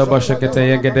boroko do boshekete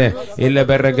yegede, ile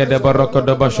beregede boroko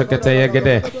do boshekete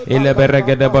yegede, ile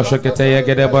beregede boshekete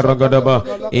yegede boroko do bo,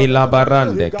 ila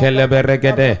barande, kele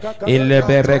beregede, ile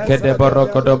beregede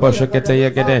boroko do boshekete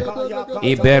yegede,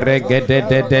 iberegede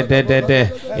de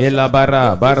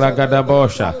ilabara baragada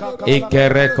bosha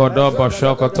ikere kodo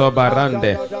boshokoto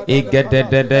barande igede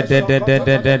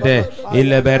de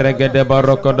ileberegede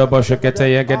barokodo boshokete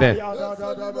yegede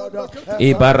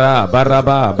ibara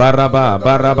baraba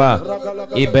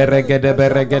iberegede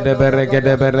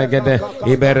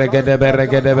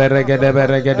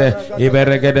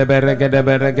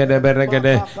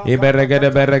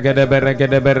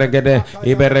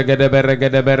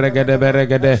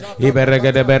beregede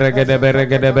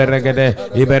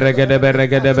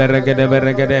iberegede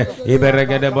beregede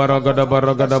iberegede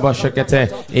borogodo boshekete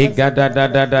igada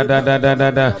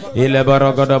da ile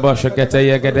borogodo boshekete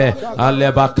yegede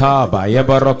ale bakaba ye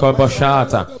boroko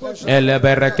boshata ele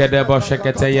berekede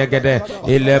boshekete yegede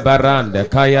ile barande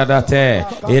kayadate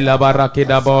ile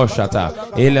barakida boshata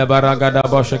ile baragada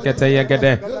boshekete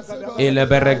yegede ile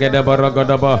beregede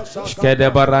borogodo boshkede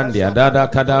barandia dada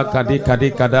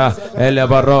kada ele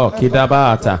baro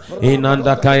kidabata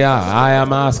inanda kaya. I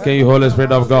am asking you, Holy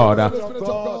Spirit of God,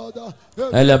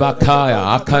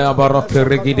 Elebakaya, Akaya Baroko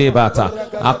Rigidibata,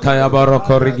 Akaya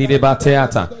Baroko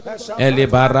Rigidibateata,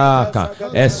 Elibaraka,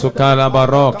 Esukala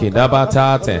Baroki,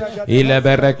 Dabatate,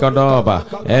 Ileberekodoba,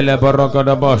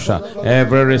 Eleborogodobosha,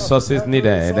 every resource is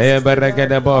needed,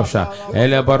 Eberegedebosha,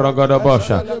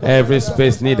 Eleborogodobosha, every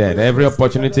space needed, every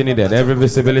opportunity needed, every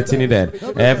visibility needed,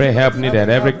 every help needed,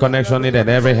 every connection needed,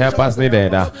 every helpers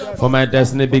needed, for my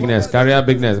destiny bigness, career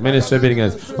bigness, ministry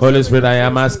bigness. Holy Spirit, I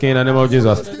am asking in the name of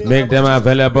Jesus, make them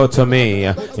available to me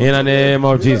in the name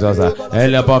of Jesus.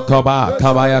 Elebakaba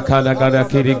kabaya kada kada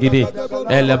kirigidi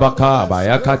elebakaba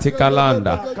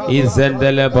yakatikalanda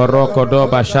izendele boroko do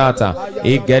bashata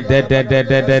igede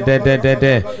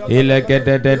de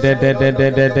ilegede de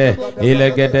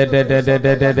ilegede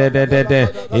de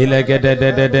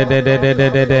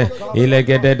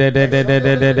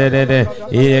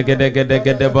ilegede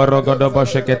ilegede boroko do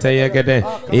boshekete yegede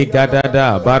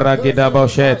igada baragida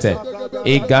boshete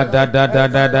igada da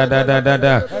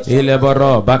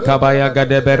ileboro bakabaya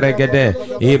gade beregede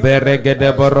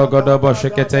iberegede borogodo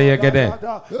boshekete yegede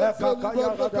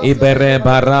ibere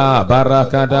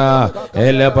barakada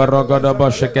eleborogodo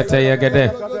boshekete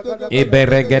yegede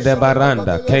iberegede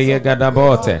baranda keyegada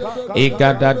bote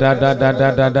igada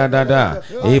da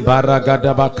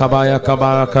ibaragada bakabaya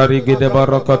kabaya karigide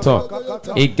borokoto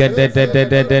igede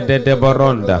de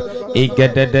boronda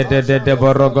igede de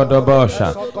borogodo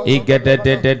bosha igede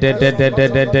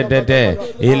de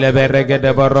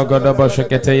ileberegede borogodo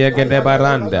boshekete yegede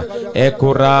baranda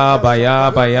ekura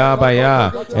baya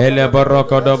ele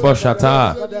borogodo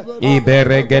boshata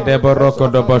iberegede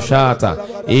borogodo boshata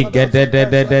igede de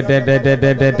igede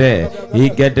de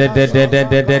igede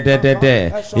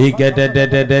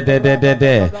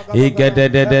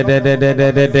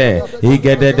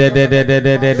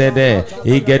de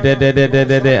igede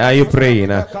de you praying?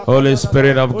 Holy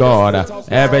Spirit of God,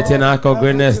 everything Aqua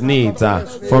Greenness needs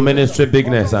for ministry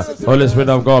bigness. Holy Spirit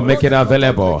of God, make it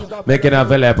available. Make it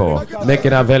available. Make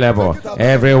it available.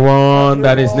 Everyone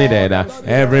that is needed,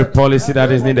 every policy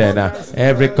that is needed,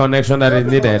 every connection that is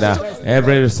needed,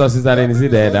 every resources that is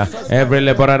needed, every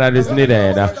laborer that is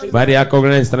needed by the Aqua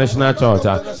Greenness International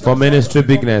Church for ministry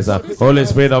bigness. Holy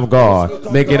Spirit of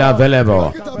God, make it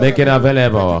available. Make it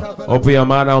available. Open your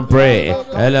mouth and pray.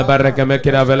 Ele baraka, make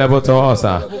it available to us.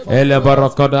 Ele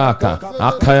barokodaka.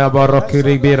 Akaya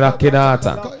barokiri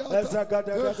birakidata.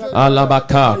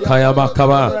 Alabaka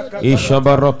kayabakaba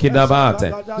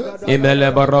ishabarokidabate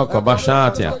imele baroko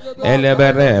bashatia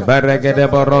elebere beregede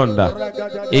boronda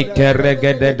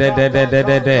ikeregede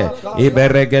de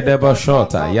iberegede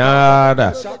boshota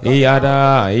yada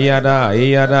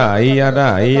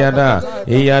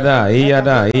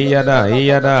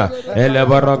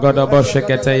eleborogodo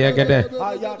boshekete yegede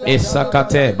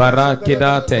isakate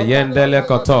barakidate yendele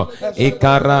koto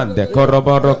ikarande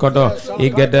koroborokodo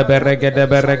igede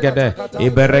beregede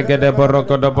iberegede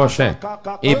borogodo boshe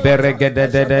iberegede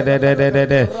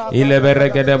de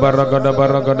ileberegede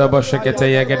borogodo boshe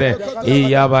kete yegede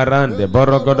iyabarande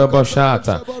borogodo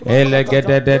boshata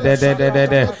elegede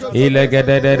de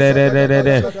ilegede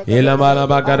de ilamala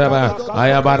bagaraba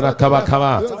ayabarakaba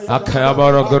kaba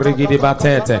akayaborogorigidi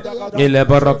batete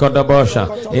ileborogodo bosha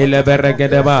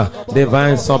ileberegede ba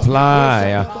divine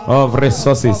supply of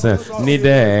resources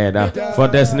needed for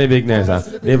destiny bigness.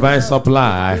 Divine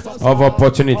supply of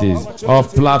opportunities,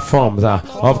 of platforms,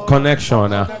 of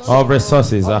connection, of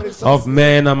resources, of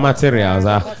men and materials,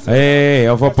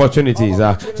 of opportunities,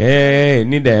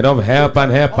 needed of help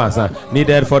and helpers,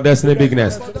 needed for destiny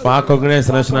bigness, for Aqua Greenness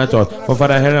International Church, for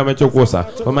Father Henry Amechokosa,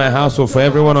 for my household, for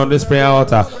everyone on this prayer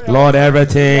altar. Lord,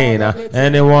 everything,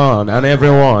 anyone and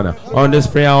everyone on this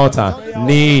prayer altar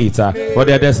needs for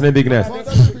their destiny bigness.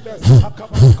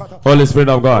 Holy Spirit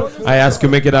of God, I ask you,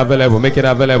 make it available, make it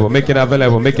available, make it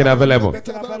available, make it available,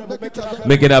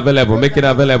 make it available, make it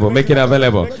available, make it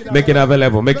available, make it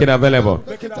available, make it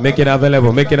available, make it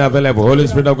available, make it available. Holy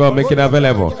Spirit of God, make it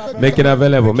available, make it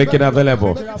available, make it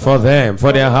available for them,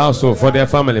 for their household, for their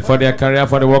family, for their career,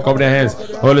 for the work of their hands.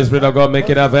 Holy Spirit of God, make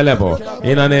it available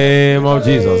in the name of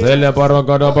Jesus.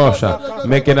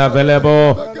 Make it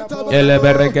available.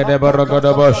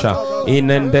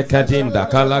 Inende kadinda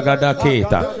kalagada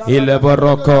kita ile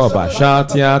borokoba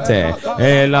shatiate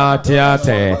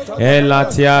elatiate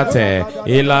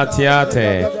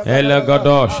ele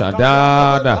godosha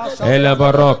dada ele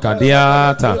boroka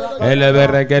diata ele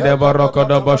beregede boroko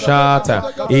do boshata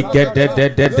igede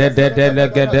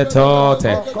de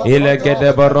tote ile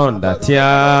gede boronda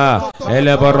tia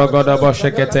ele borogo do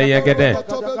boshekete yegede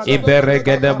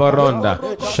iberegede boronda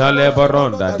shale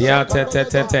boronda diate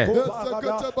te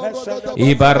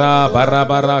ibara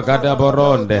bara gada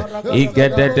boronde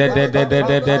igede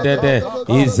de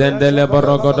izendele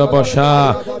borogodo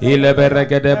bosha ile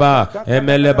beregede ba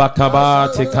emele bakaba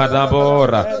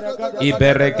tikadabora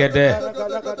iberegede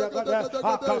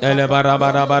ele bara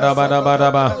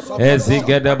ba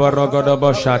ezigede borogodo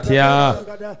boshatia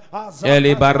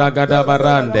eli baragada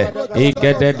barande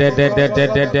igede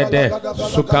de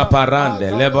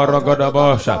sukaparande le borogodo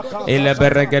bosha ile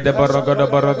beregede borogodo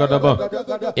bo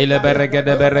ile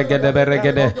beregede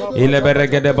ile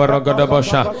beregede borogodo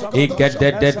bosha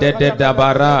igede de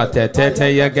dabarate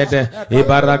tete yegede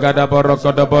ibaragada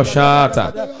borogodo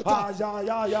boshata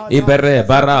ibere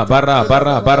bara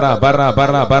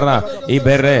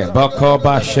ibere boko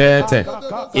bashete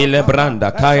ile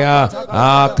branda kaya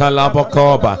akala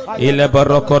bokoba ile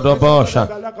borogodo bosha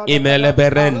imele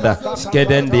berenda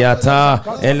skedendiata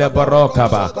ele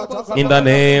borokaba in the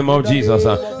name of Jesus.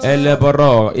 Ele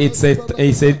boro, it's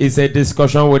a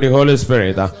discussion with the Holy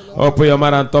Spirit. Open your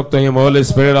mouth and talk to him. Holy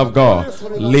Spirit of God,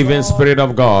 living Spirit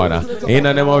of God, in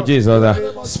the name of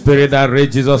Jesus, Spirit that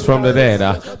raised us from the dead,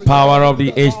 power of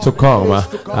the age to come,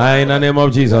 in the name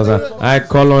of Jesus, I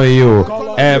call on you.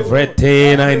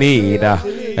 Everything I need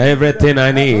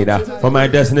for my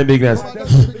destiny bigness.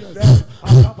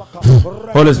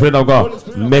 Holy Spirit of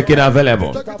God, make it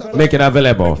available. Make it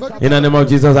available. In the name of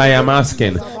Jesus, I am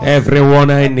asking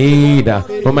everyone I need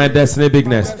for my destiny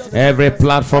bigness, every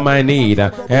platform I need,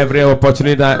 every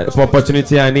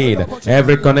opportunity I need,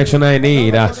 every connection I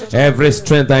need, every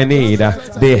strength I need,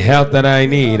 the help that I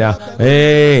need,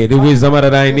 the wisdom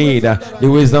that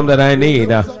I need,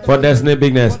 for destiny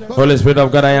bigness. Holy Spirit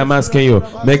of God, I am asking you,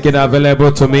 make it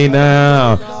available to me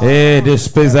now. The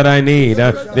space that I need,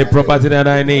 the property that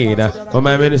I need, for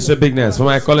my ministry bigness, for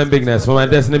my calling bigness, for my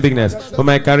destiny bigness, for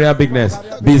my career bigness,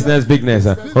 business bigness.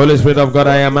 Holy Spirit of God,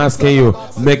 I am asking you,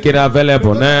 make it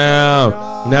available now,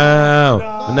 now,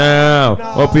 now.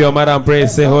 Open your mouth and pray.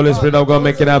 Say, Holy Spirit of God,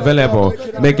 make it available,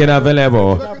 make it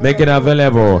available, make it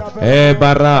available. Hey,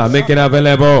 Bara, make it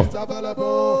available.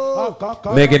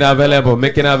 Make it available,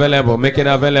 make it available, make it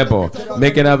available,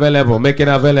 make it available, make it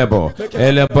available.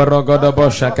 Ele borogodobo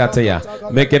shakateya.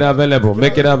 Make it available,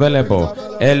 make it available.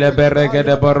 Ele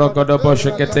beregede borogodobo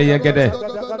shakateya gede.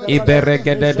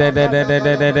 Iberegede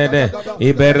de.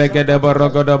 Iberegede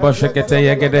borogodobo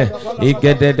shakateya gede.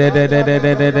 Igede de.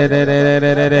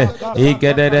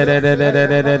 Igede de. Igede de.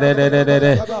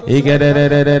 Igede de.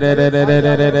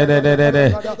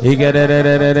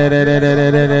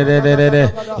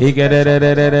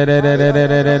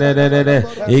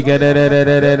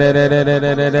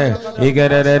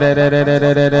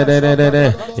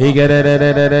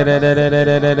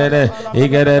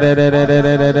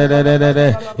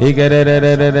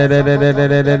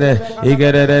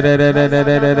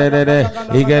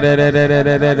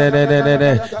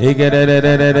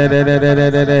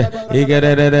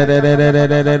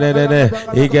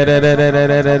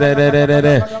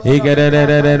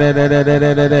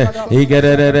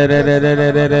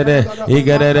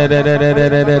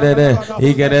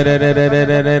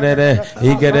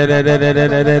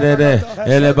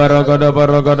 Ele borogodo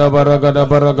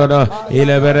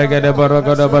ile beregede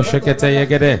borogodo bashekete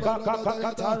yegede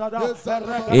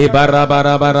ibara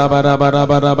bara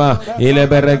ile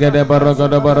beregede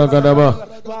borogodo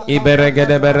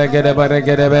iberegede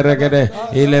beregede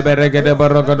ile beregede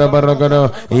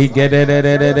borogodo igede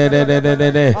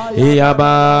de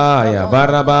iyaba ya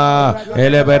baraba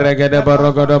ele beregede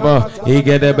borogodo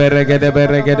igede beregede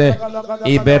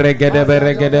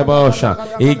iberegede bosha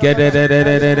igede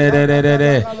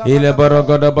de ile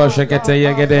borogodo bashekete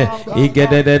yegede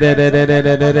igede de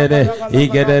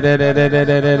igede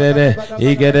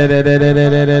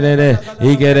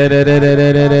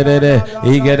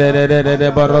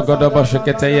de borogodo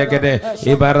bashekete yegede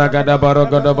ibaragada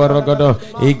borogodo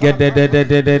igede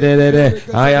de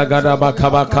ayagada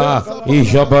bakabaka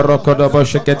ijoborogodo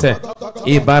bashekete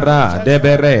ibara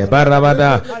debere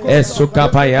barabada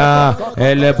esukapaya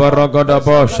ele borogodo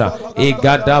bosha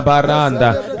igada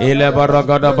baranda ile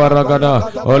borogodo.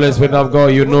 Holy Spirit of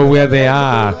God, you know where they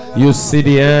are. You see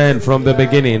the end from the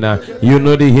beginning. You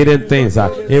know the hidden things,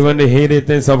 even the hidden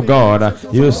things of God.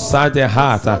 You search the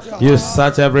heart. You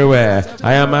search everywhere.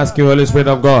 I am asking, Holy Spirit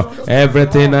of God,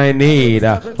 everything I need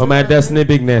for my destiny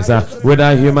bigness,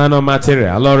 whether human or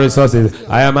material or resources.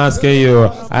 I am asking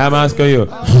you.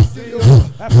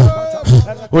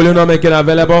 Will you not make it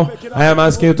available? I am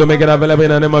asking you to make it available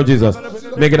in the name of Jesus.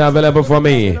 Make it available for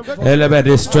me.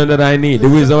 The strength that I need, the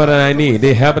wisdom that I need,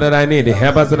 the help that I need, the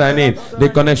helpers that I need, the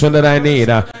connection that I need,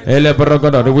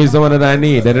 the wisdom that I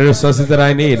need, the resources that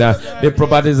I need, the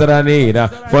properties that I need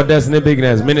for destiny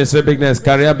bigness, ministry bigness,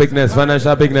 career bigness,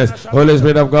 financial bigness. Holy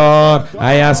Spirit of God,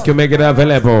 I ask you make it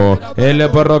available.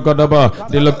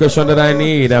 The location that I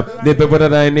need, the people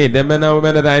that I need, the men and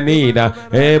women that I need,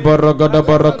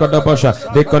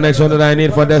 the connection that I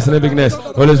need for destiny bigness.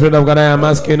 Holy Spirit of God, I am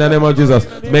asking in the name of Jesus,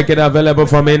 make it available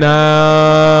for me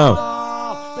now.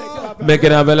 Make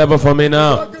it available for me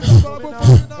now.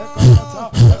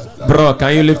 Bro,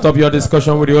 can you lift up your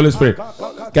discussion with the Holy Spirit?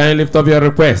 Can you lift up your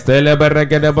request? Ele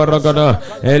beregede borogodo,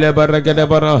 ele beregede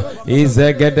boro,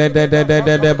 izegede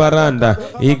de baranda,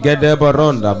 igede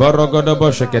boronda, borogodo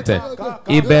boshekete,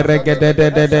 iberegede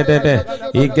de,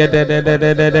 igede de,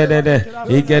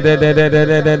 igede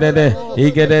de,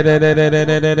 igede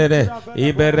de,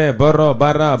 ibere boro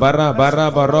bara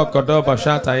borogodo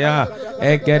bashata ya,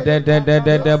 egede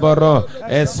de boro,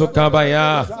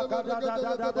 esukabaya,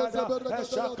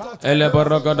 ele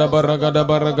borogodo,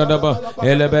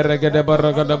 ele beregede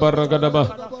borogodo,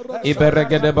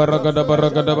 iberegede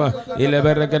borogodo, ele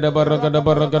beregede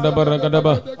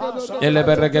borogodo, ele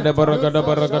beregede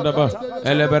borogodo,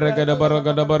 ele beregede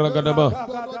borogodo,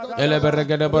 ele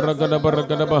beregede borogodo,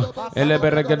 ele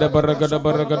beregede borogodo,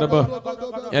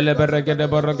 ele beregede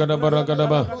borogodo,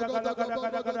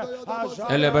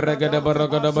 ele beregede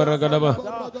borogodo,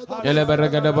 ele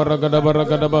beregede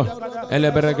borogodo,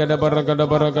 ele beregede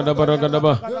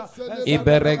borogodo,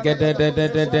 iberegede de,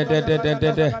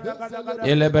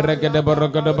 ele beregede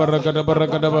borogodo,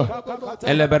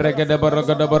 ele beregede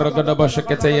borogodo,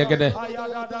 shekete yegede,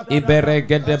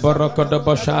 iberegede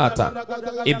borogodo shata,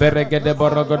 iberegede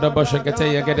borogodo,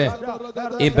 shekete yegede,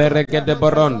 iberegede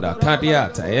boronda,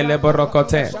 kadiata, ele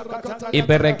borokote,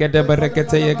 iberegede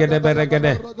berekete yegede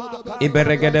beregede,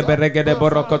 Iberegede beregede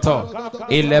borokoto.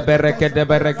 Ile beregede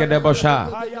beregede bosha.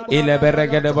 Ile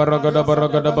beregede borogodo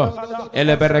borogodo bo.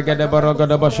 Ile beregede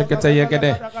borogodo boshekete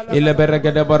yegede. Ile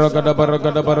beregede borogodo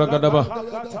borogodo borogodo bo.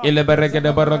 Ile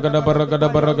beregede borogodo borogodo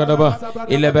borogodo bo.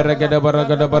 Ile beregede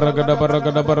borogodo borogodo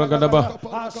borogodo borogodo bo.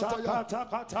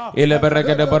 Ile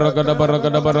beregede borogodo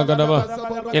borogodo borogodo bo.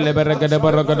 Ile beregede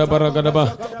borogodo borogodo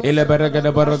bo. Ile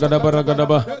beregede borogodo borogodo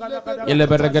bo. Ile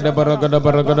beregede borogodo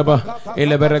borogodo bo. Ile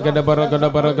beregede borogodo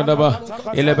borogodo bo.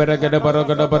 Ile beregede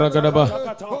borogodo borogodo bo.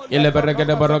 Ile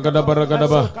beregede borogodo borogodo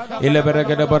bo. Ile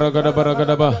beregede borogodo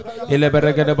borogodo bo. Ile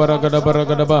beregede borogodo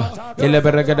borogodo bo. Ile beregede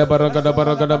borogodo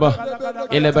borogodo bo.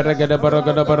 Ile beregede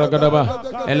borogodo borogodo bo.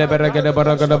 Ile beregede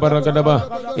borogodo borogodo bo.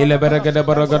 Ile beregede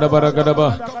borogodo borogodo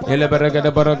bo. Ile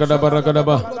beregede borogodo borogodo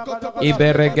bo.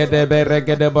 Iberegede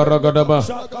beregede borogodo bo.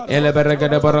 Ile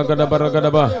beregede borogodo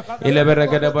borogodo bo. Ile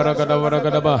beregede borogodo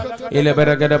borogodo bo. Ile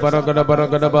beregede borogodo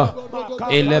borogodo bo.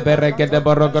 Ile beregede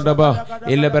borogodo bo.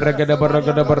 Ile beregede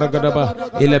borogodo borogodo bo.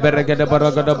 Ile beregede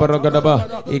borogodo borogodo bo.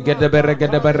 Igede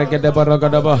beregede beregede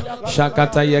borogodo bo.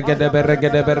 Shakata yegede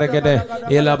beregede beregede.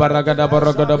 Ile baragada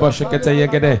borogodo bo shekete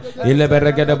yegede. Ile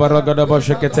beregede borogodo bo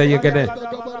shekete yegede.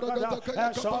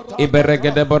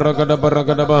 Iberegede borogodo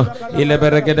borogodo bo. Ile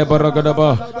beregede borogodo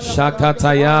bo.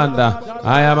 Shakata yanda.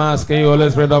 I am asking you, Holy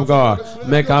Spirit of God,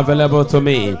 make available to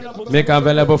me, make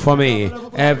available for me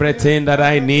everything that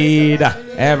I need,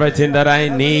 everything that I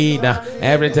need,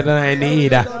 everything that I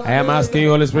need. I am asking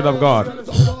you, Holy Spirit of God.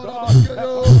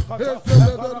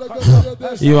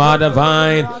 You are the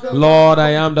vine, Lord,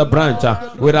 I am the branch.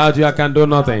 Without you I can do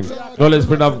nothing. Holy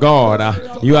Spirit of God,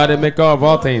 you are the maker of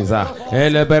all things. I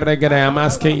am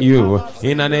asking you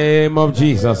in the name of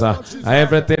Jesus,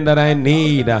 everything that I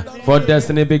need for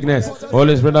destiny bigness.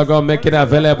 Holy Spirit of God, make it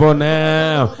available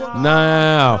now.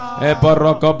 Now.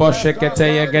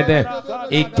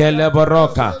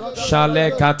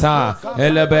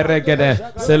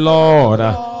 Say, Lord,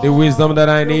 the wisdom that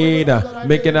I need,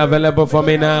 make it available for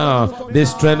me now. The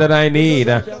strength that I need,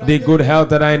 the good health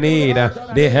that I need,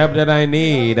 the help that I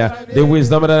need, the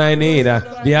wisdom that I need,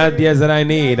 the ideas that I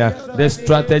need, the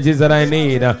strategies that I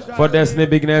need for destiny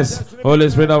bigness. Holy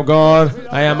Spirit of God,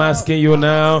 I am asking you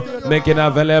now, make it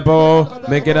available,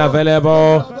 make it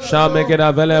available, shall make it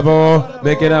available,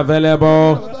 make it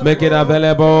available, make it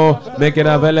available, make it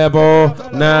available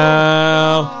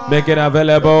now, make it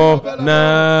available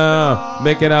now,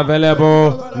 make it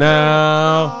available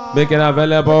now, make it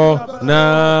available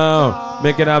now,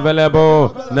 make it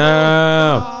available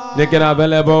now, make it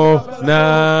available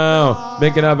now,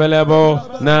 make it available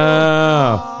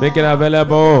now, make it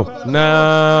available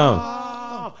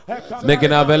now, make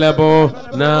it available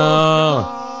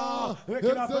now. Make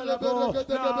it available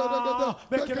now.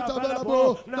 Make it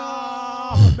available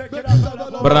now. Make it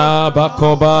available. Braba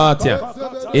kobatia.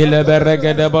 Ile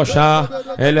beregede bosha.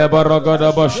 Ile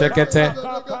borogodo boshekete.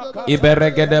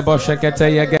 Iberegede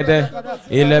boshekete yegede.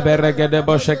 Ile beregede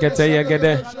boshekete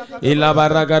yegede. Ila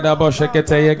baragada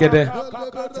boshekete yegede.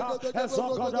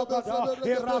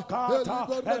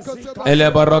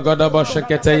 Ile borogodo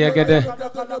boshekete yegede.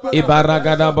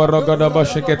 Ibaragada borogodo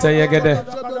boshekete yegede.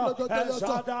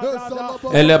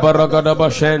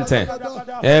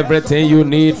 Everything you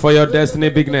need for your destiny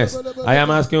bigness, I am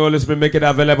asking Holy Spirit, make it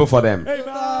available for them.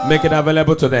 Make it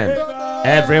available to them.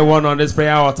 Everyone on this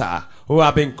prayer altar who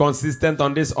have been consistent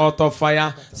on this altar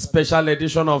fire special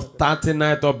edition of 30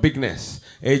 night of bigness,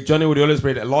 a journey with the Holy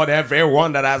Spirit. Lord,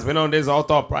 everyone that has been on this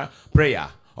altar prayer,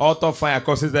 altar fire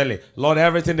consistently, Lord,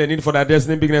 everything they need for their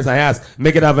destiny bigness, I ask,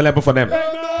 make it available for them.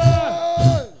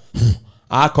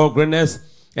 Our call greatness.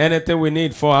 Anything we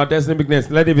need for our destiny bigness,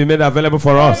 let it be made available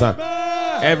for us.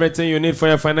 Everything you need for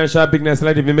your financial bigness,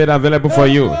 let it be made available for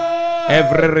you.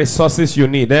 Every resources you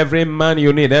need, every man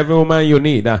you need, every woman you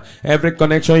need, every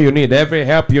connection you need, every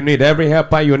help you need, every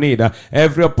helper you need,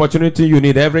 every opportunity you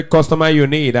need, every customer you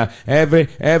need, every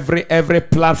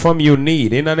platform you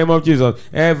need, in the name of Jesus,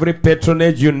 every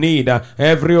patronage you need,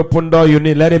 every open door you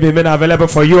need, let it be made available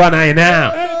for you and I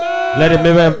now. Let it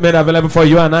be made available for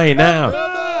you and I now.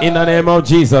 In the name of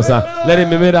Jesus, let it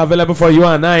be made available for you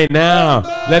and I now.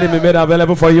 Let it be made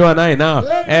available for you and I now.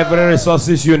 Every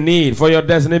resources you need for your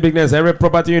destiny bigness, every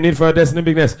property you need for your destiny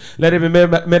bigness, let it be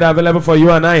made available for you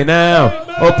and I now.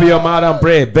 Open your mouth and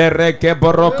pray. Bereke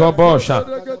boroko bosha.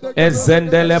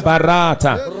 ezendele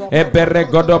barata ebere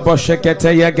godo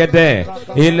boshekete yegede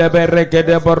ilebere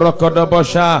gede boroko do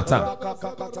boshata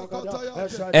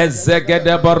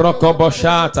ezegede boroko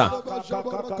boshata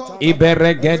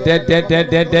ibere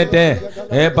gede de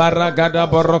ebaragada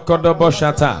boroko do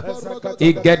boshata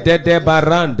igede de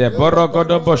barande boroko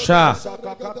do bosha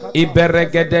ibere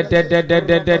gede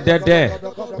de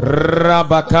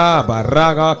rabakaba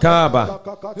ragakaba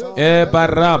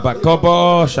ebaraba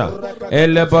kobosha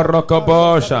ele boroko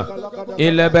bosha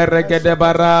ile bergede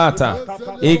barata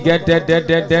igede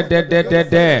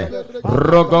de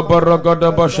rogo borogo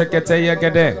do boshekete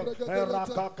yegede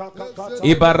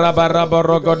ibarabara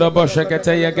borogo do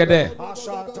boshekete yegede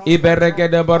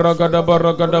iberegede borogo do bo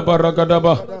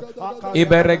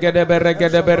iberegede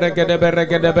beregede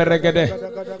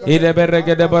ile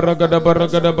beregede borogo do bo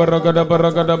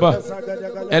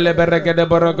ele beregede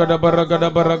borogo do bo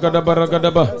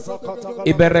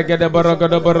iberegede borogo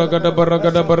do bo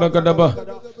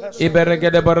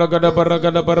iberegede borogo do bo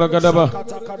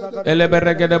ele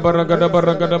beregede borogo do bo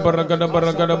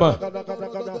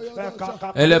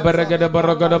ele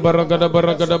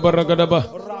beregede borogo do bo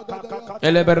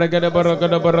ele beregede borogo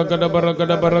do bo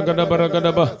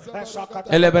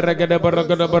ele beregede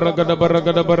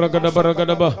borogo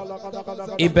do bo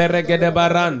iberegede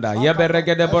baranda ya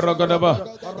beregede borogo do bo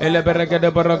ele beregede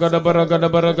borogo do bo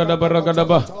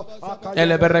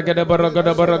ele beregede borogo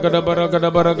do bo ele beregede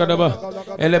borogo do bo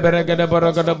ele beregede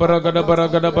borogo do bo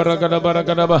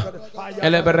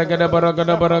ele beregede borogo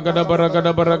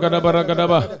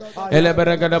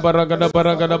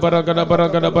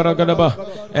do bo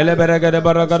ele beregede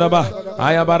borogo do bo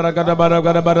aya baragada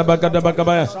baragada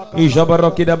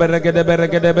ijaboroki da beregede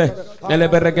ele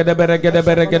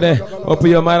beregede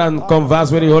open your mind and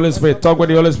converse with the Holy Spirit, talk with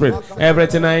the Holy Spirit.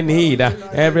 Everything I need,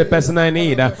 every person I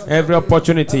need, every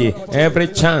opportunity, every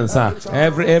chance,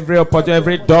 every opportunity,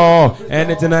 every door,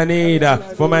 anything I need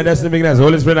for my destiny bigness.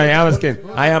 Holy Spirit,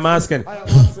 I am asking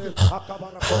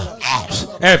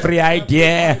every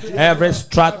idea, every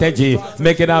strategy,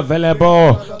 make it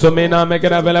available to me now, make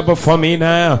it available for me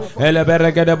now. Ele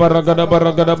beregede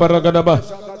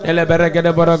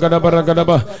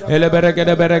ele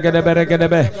beregede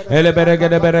ele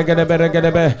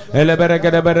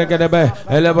beregede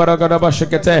ele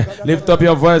shikete. Lift up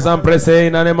your voice and pray, say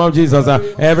in the name of Jesus,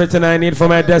 everything I need for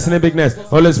my destiny bigness.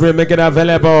 Holy Spirit, make it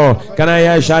available. Can I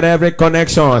hear you shout every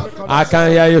connection? I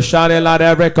can hear you shout a lot,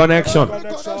 every connection.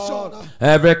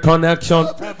 Every connection.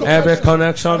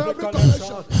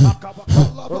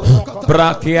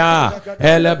 Brakia,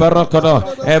 ele barokodo.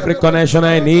 Every connection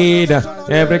I need,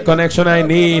 every connection I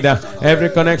need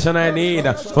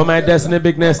for my destiny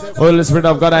bigness. Holy Spirit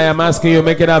of God, I am asking you,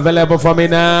 make it available for me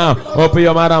now. Open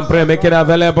your mouth and pray, make it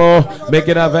available now. Make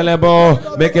it available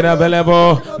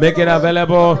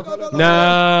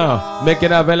now. Make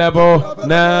it available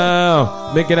now.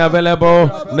 Make it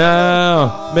available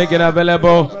now. Make it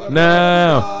available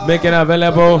now. Make it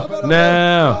available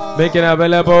now. Make it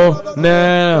available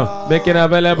now. Make it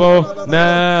available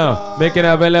now. Make it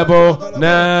available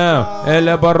now.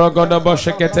 Ele borogodo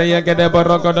boshekete yegede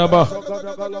borogodo bo.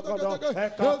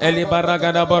 Eli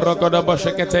baragada borogodo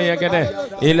boshekete yegede.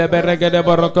 Ile beregede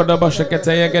borogodo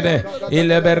boshekete yegede.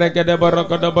 Ile beregede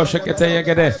borogodo boshekete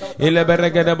yegede. Ile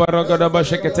beregede borogodo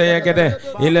boshekete yegede.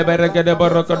 Ile beregede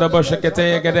borogodo boshekete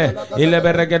yegede. Ile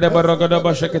beregede borogodo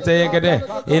boshekete yegede.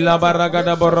 Ile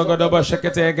baragada borogodo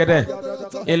boshekete yegede.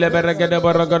 Ile beregede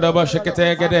borogodo boshekete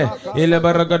yegede. Ile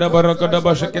beregede borogodo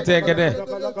boshekete yegede.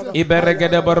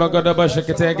 Iberegede borogodo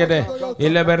boshekete yegede.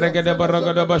 Ile beregede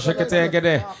borogodo boshekete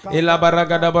yegede. Ile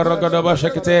baragada borogodo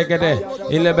boshekete yegede.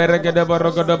 Ile beregede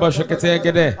borogodo boshekete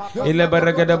yegede. Ile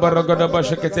beregede borogodo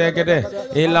boshekete yegede.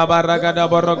 Ile baragada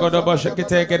borogodo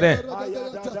boshekete yegede.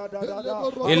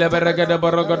 Ile beregede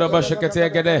borogodo boshekete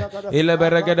yegede. Ile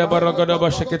beregede borogodo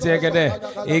boshekete yegede.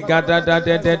 Igada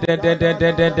de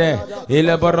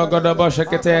ile borogodo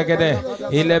boshekete yegede.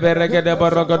 Ile beregede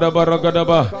borogodo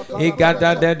bo.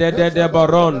 Igada de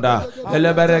boronda.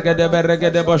 Ile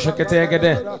beregede boshekete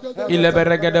yegede. Ile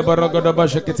beregede borogodo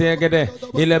boshekete yegede.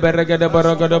 Ile beregede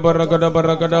borogodo.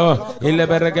 Ile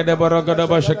beregede borogodo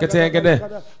boshekete yegede.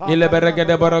 Ile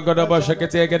beregede borogodo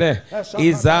boshekete yegede.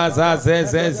 Izaza ze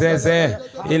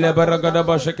ile borogodo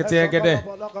boshekete yegede.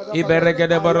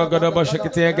 Iberegede borogodo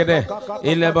boshekete yegede.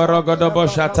 Ile borogodo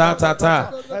boshata tata.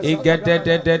 Igede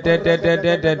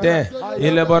de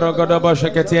ile borogodo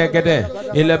boshekete yegede.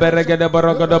 Ile beregede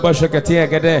borogodo boshekete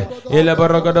yegede. Ile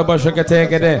borogodo boshekete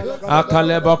yegede.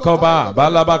 Akale bokoba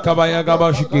balabakaba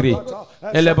yagaba shikiri.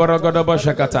 ele borogodo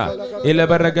boshakata, ile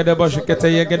beregede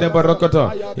boshakete yegede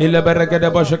borokoto, ile beregede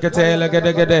boshakete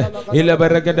elegede, ile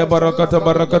beregede borokoto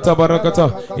borokoto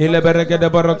borokoto, ile beregede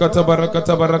borokoto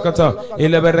borokoto borokoto,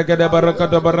 ile beregede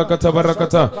borokoto borokoto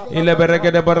borokoto, ile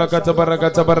beregede borokoto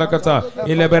borokoto borokoto,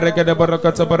 ile beregede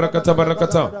borokoto borokoto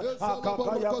borokoto,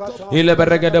 ile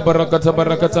beregede borokoto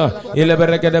borokoto, ile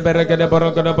beregede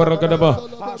borokoto borokoto bo,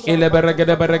 ile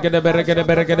beregede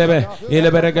beregede,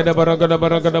 ile beregede borokoto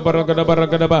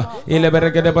borokoto ba, ile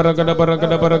beregede borokoto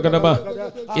borokoto ba,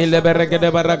 ile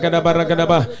beregede baragada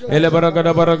ba, ile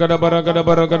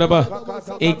borokoto ba,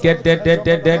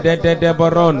 igede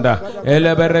boronda,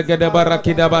 ile beregede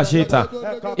barakida bashita,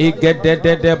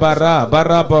 igede bara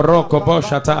boroko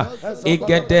boshata,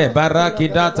 igede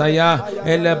barakidata ya,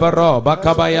 ile boro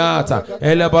bakabayata,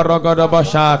 ile borogodo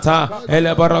boshata,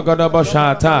 ile borogodo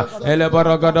boshata, ile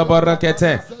borogodo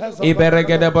borokete,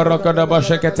 iberegede borogodo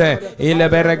boshekete, ile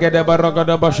beregede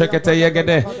borogodo boshekete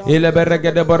yegede, ile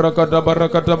beregede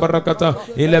borokoto,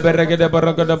 ile beregede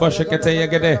borogodo boshekete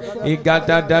yegede,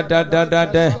 igada da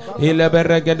ile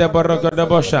beregede borogodo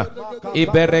bosha,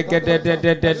 iberegede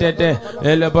de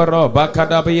ile boro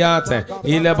bakadabiate,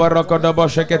 ile borogodo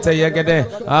boshekete yegede,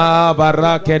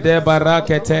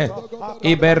 barakete,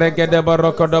 iberegede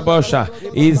borogodo bosha,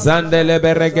 izandele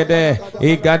beregede,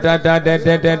 igada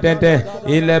de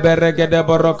ile beregede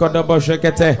borogodo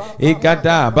boshekete,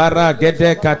 igada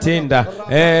baragede katinda,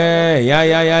 ya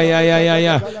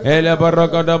ile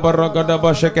borogodo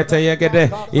boshekete yegede,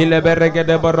 ile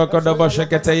beregede borogodo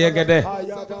boshekete yegede,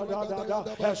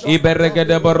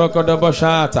 iberegede borogodo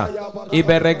boshata,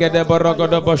 iberegede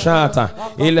borogodo boshata,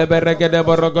 ile beregede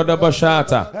borogodo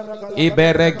boshata,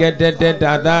 iberegede de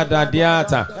da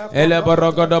diata, ile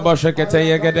borogodo boshekete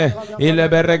yegede, ile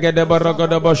beregede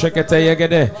borogodo boshekete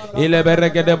yegede, ile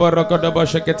beregede borogodo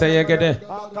boshekete yegede,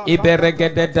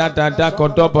 iberegede da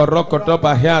kodo borogodo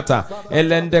bahiata,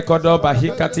 elende kodo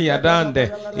bahikati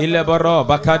yadande, ile boro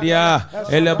bakadia,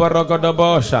 ile borogodo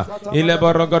bosha, ile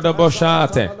borogodo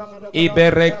boshate,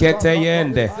 iberekete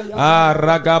yende,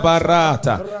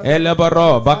 ragabarata,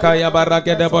 eleboro bakaya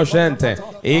baragede boshente,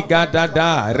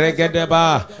 igadada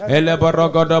regedeba,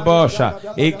 eleborogodo bosha,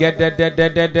 igede de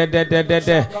ilegede de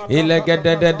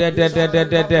ilegede de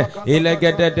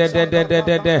ilegede de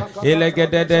ilegede de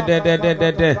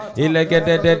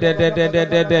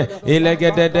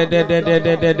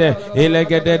ilegede de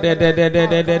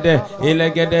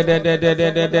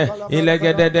ilegede de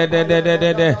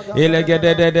ilegede de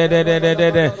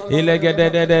ilegede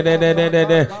de ilegede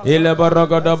de ile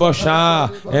borogodo bosha,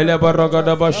 ele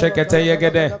borogodo boshekete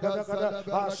yegede,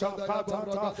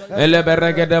 ele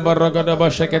beregede borogodo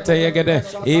boshekete yegede,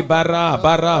 ibara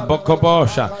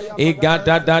bokobosha,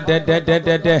 igada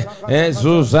de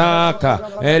ezuzaka,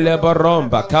 ele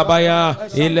boromba kabaya,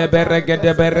 ile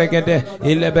beregede,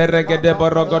 ile beregede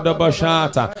borogodo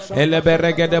boshata, ele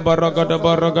beregede borogodo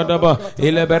bo,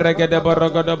 ile beregede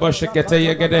borogodo boshekete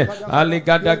yegede,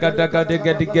 aligada gede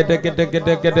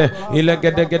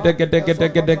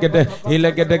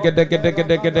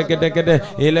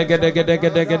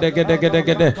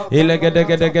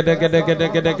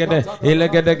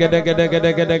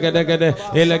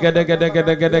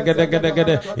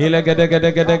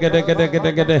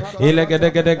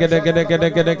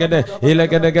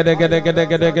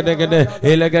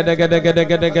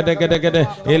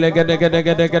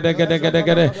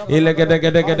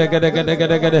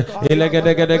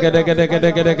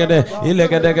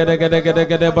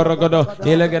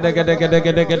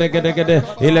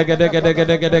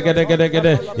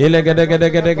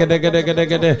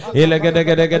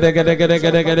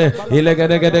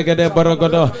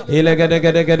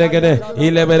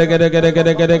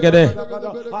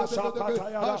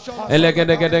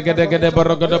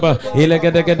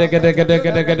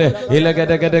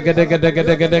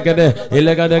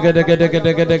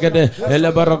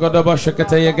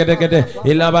ile gede ile gede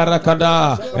ile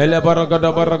barakada ele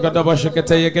borogodo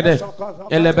boshekete yegede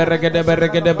ele beregede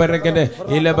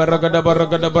ile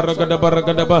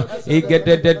borogodo ba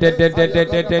igede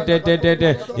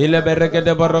de ile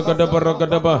beregede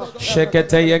borogodo ba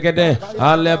shekete yegede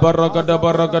ale borogodo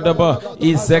ba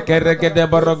izekeregede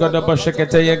borogodo ba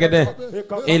shekete yegede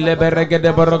ile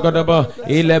beregede borogodo ba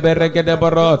ile beregede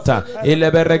borota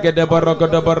ile beregede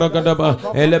borogodo ba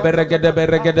ile beregede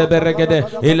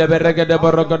ile beregede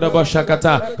borogodo ba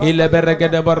shakata ile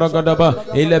beregede borogodo ba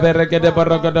ile beregede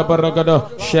borogodo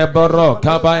sheboro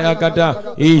kabaya gada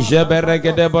ije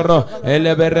beregede boro,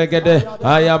 ele beregede,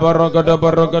 aya borogodo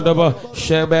borogodo bo,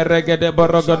 she beregede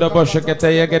borogodo bo,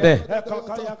 shekete yegede.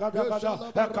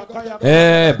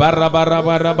 Barra barra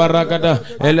barra baragada,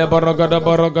 ele borogodo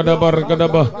borogodo borogodo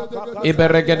bo,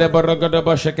 iberegede borogodo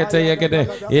bo, shekete yegede,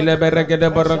 ele beregede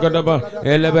borogodo bo,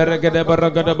 ele beregede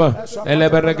borogodo bo, ele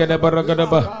beregede borogodo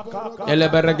bo, ele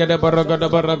beregede borogodo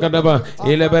borogodo bo,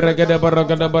 ele beregede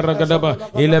borogodo borogodo bo,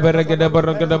 ele beregede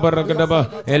borogodo borogodo bo,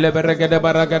 ele beregede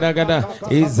baragada gada,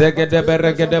 izegede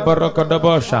beregede borogodo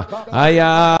bosha,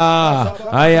 aya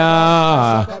aya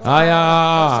aya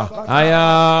aya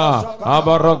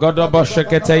aborogodo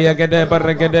boshekete yegede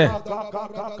beregede.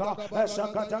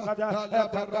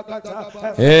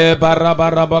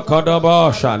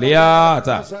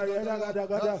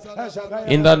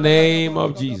 In the name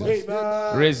of Jesus,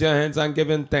 raise your hands and give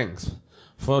him thanks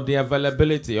for the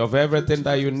availability of everything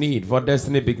that you need for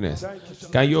destiny bigness.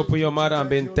 Can you open your mouth and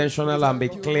be intentional and be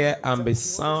clear and be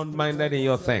sound-minded in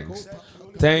your thanks?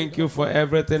 Thank you for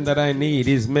everything that I need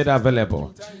is made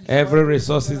available. Every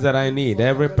resources that I need,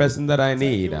 every person that I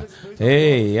need.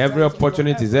 Hey, every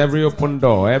opportunities, every open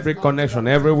door, every connection,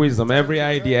 every wisdom, every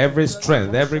idea, every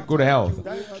strength, every good health.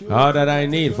 All that I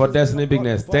need for destiny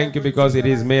bigness. Thank you because it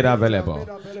is made available.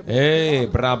 Hey,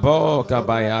 bravo,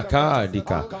 kabayaka,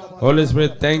 dika. Holy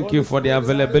Spirit, thank you for the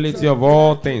availability of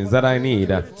all things that I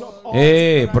need.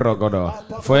 Hey, Progodo.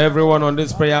 For everyone on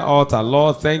this prayer altar,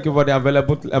 Lord, thank you for the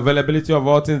availability of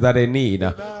all things that they need,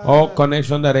 all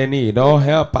connection that they need, all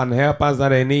help and helpers that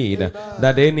they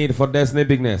need for destiny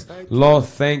bigness. Lord,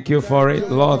 thank you for it.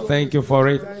 Lord, thank you for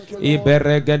it.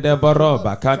 Iberegede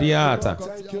boroba kadiata,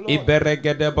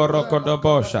 iberegede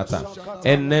borokodobo shata,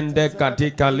 enende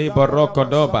katika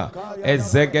liborokodoba,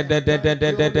 ezegede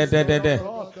de.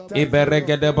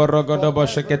 Iberegede borogodobo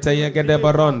shekete yegede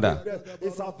baronda.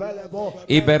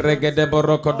 Iberegede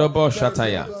borogodobo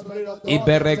shataya.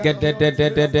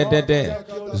 Iberegede de.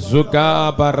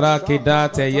 Zuga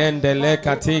barakidate yendele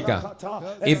katiga.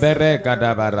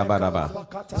 Iberegada barabaraba.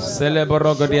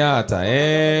 Celeborogodiata.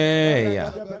 Hey.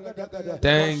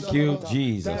 Thank you,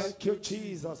 Jesus.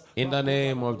 In the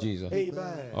name of Jesus.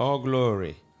 All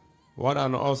glory. What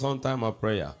an awesome time of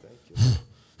prayer.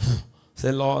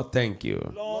 Say, Lord, thank you.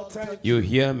 Lord, thank you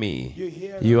hear me.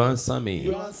 You answer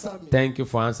me. Thank you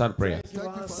for answered prayer.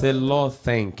 Say, Lord,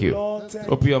 thank you.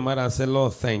 Open your mouth and say,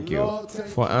 Lord, thank you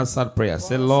for answered prayer.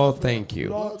 Say, Lord, thank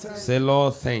you. Say,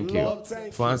 Lord, thank you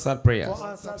for answered prayers.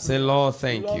 Say, Lord,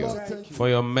 thank you for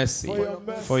your mercy,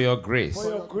 for your grace,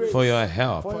 for your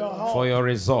help, for your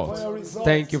results.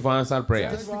 Thank you for answered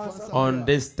prayers. On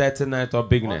this 39th of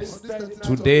Bigness,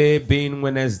 today being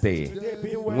Wednesday,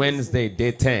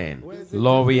 day 10.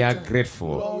 Lord, we are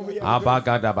grateful.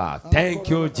 Abagadaba. Thank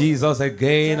you, Jesus,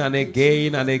 again and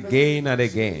again and again and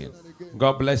again.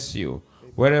 God bless you.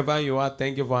 Wherever you are,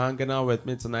 thank you for hanging out with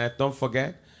me tonight. Don't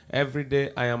forget, every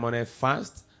day I am on a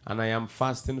fast and I am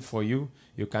fasting for you.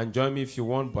 You can join me if you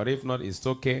want, but if not, it's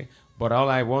okay. But all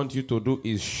I want you to do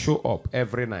is show up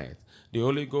every night. The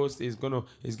Holy Ghost is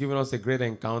giving us a great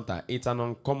encounter. It's an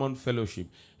uncommon fellowship.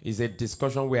 It's a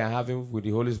discussion we are having with the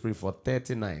Holy Spirit for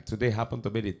 30 nights. Today happened to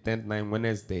be the 10th night,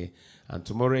 Wednesday. And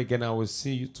tomorrow again, I will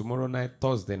see you tomorrow night,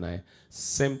 Thursday night.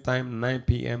 Same time, 9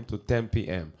 p.m. to 10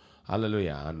 p.m.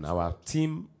 Hallelujah. And our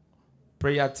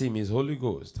prayer team is Holy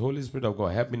Ghost. Holy Spirit of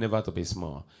God, help me never to be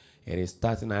small. It is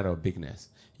 39 of Bigness.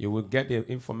 You will get the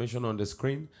information on the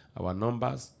screen, our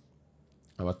numbers,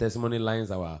 our testimony lines,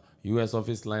 our U.S.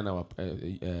 office line, our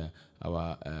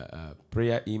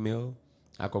prayer email,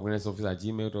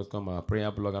 acognisoffice@gmail.com, our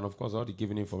prayer blog, and of course, all the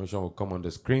given information will come on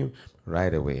the screen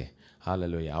right away.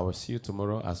 Hallelujah. I will see you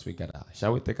tomorrow as we gather.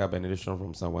 Shall we take our benediction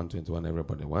from Psalm 121?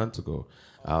 Everybody want to go?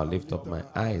 I'll lift up my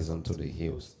eyes unto the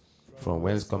hills. From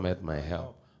whence cometh my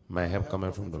help? My help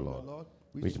cometh from the Lord,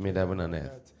 which made heaven and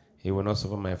earth. He will not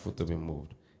suffer my foot to be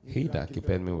moved. He that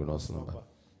keepeth me will not slumber.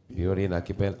 Behold, he that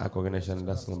keepeth acognition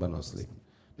that slumber not sleep.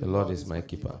 The Lord is my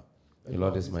keeper. The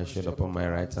Lord is my shade upon my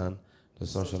right hand. The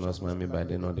sun shall not smite me by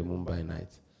day, nor the moon by night.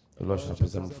 The Lord shall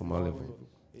preserve me from all evil.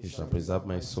 He shall preserve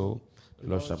my soul. The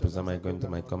Lord shall preserve my going to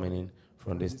my coming in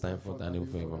from this time forth and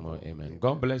forevermore. Amen.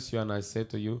 God bless you, and I say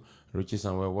to you, riches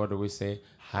and wealth, what do we say?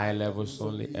 High levels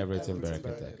only, everything very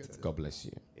protected. God bless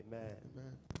you. Amen.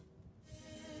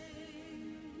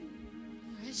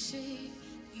 I see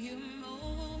you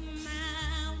move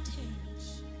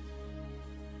mountains.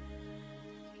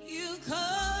 You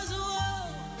cause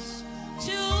walls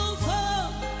to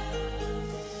fall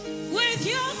with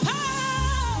your power.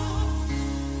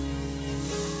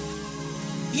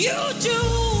 You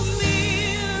do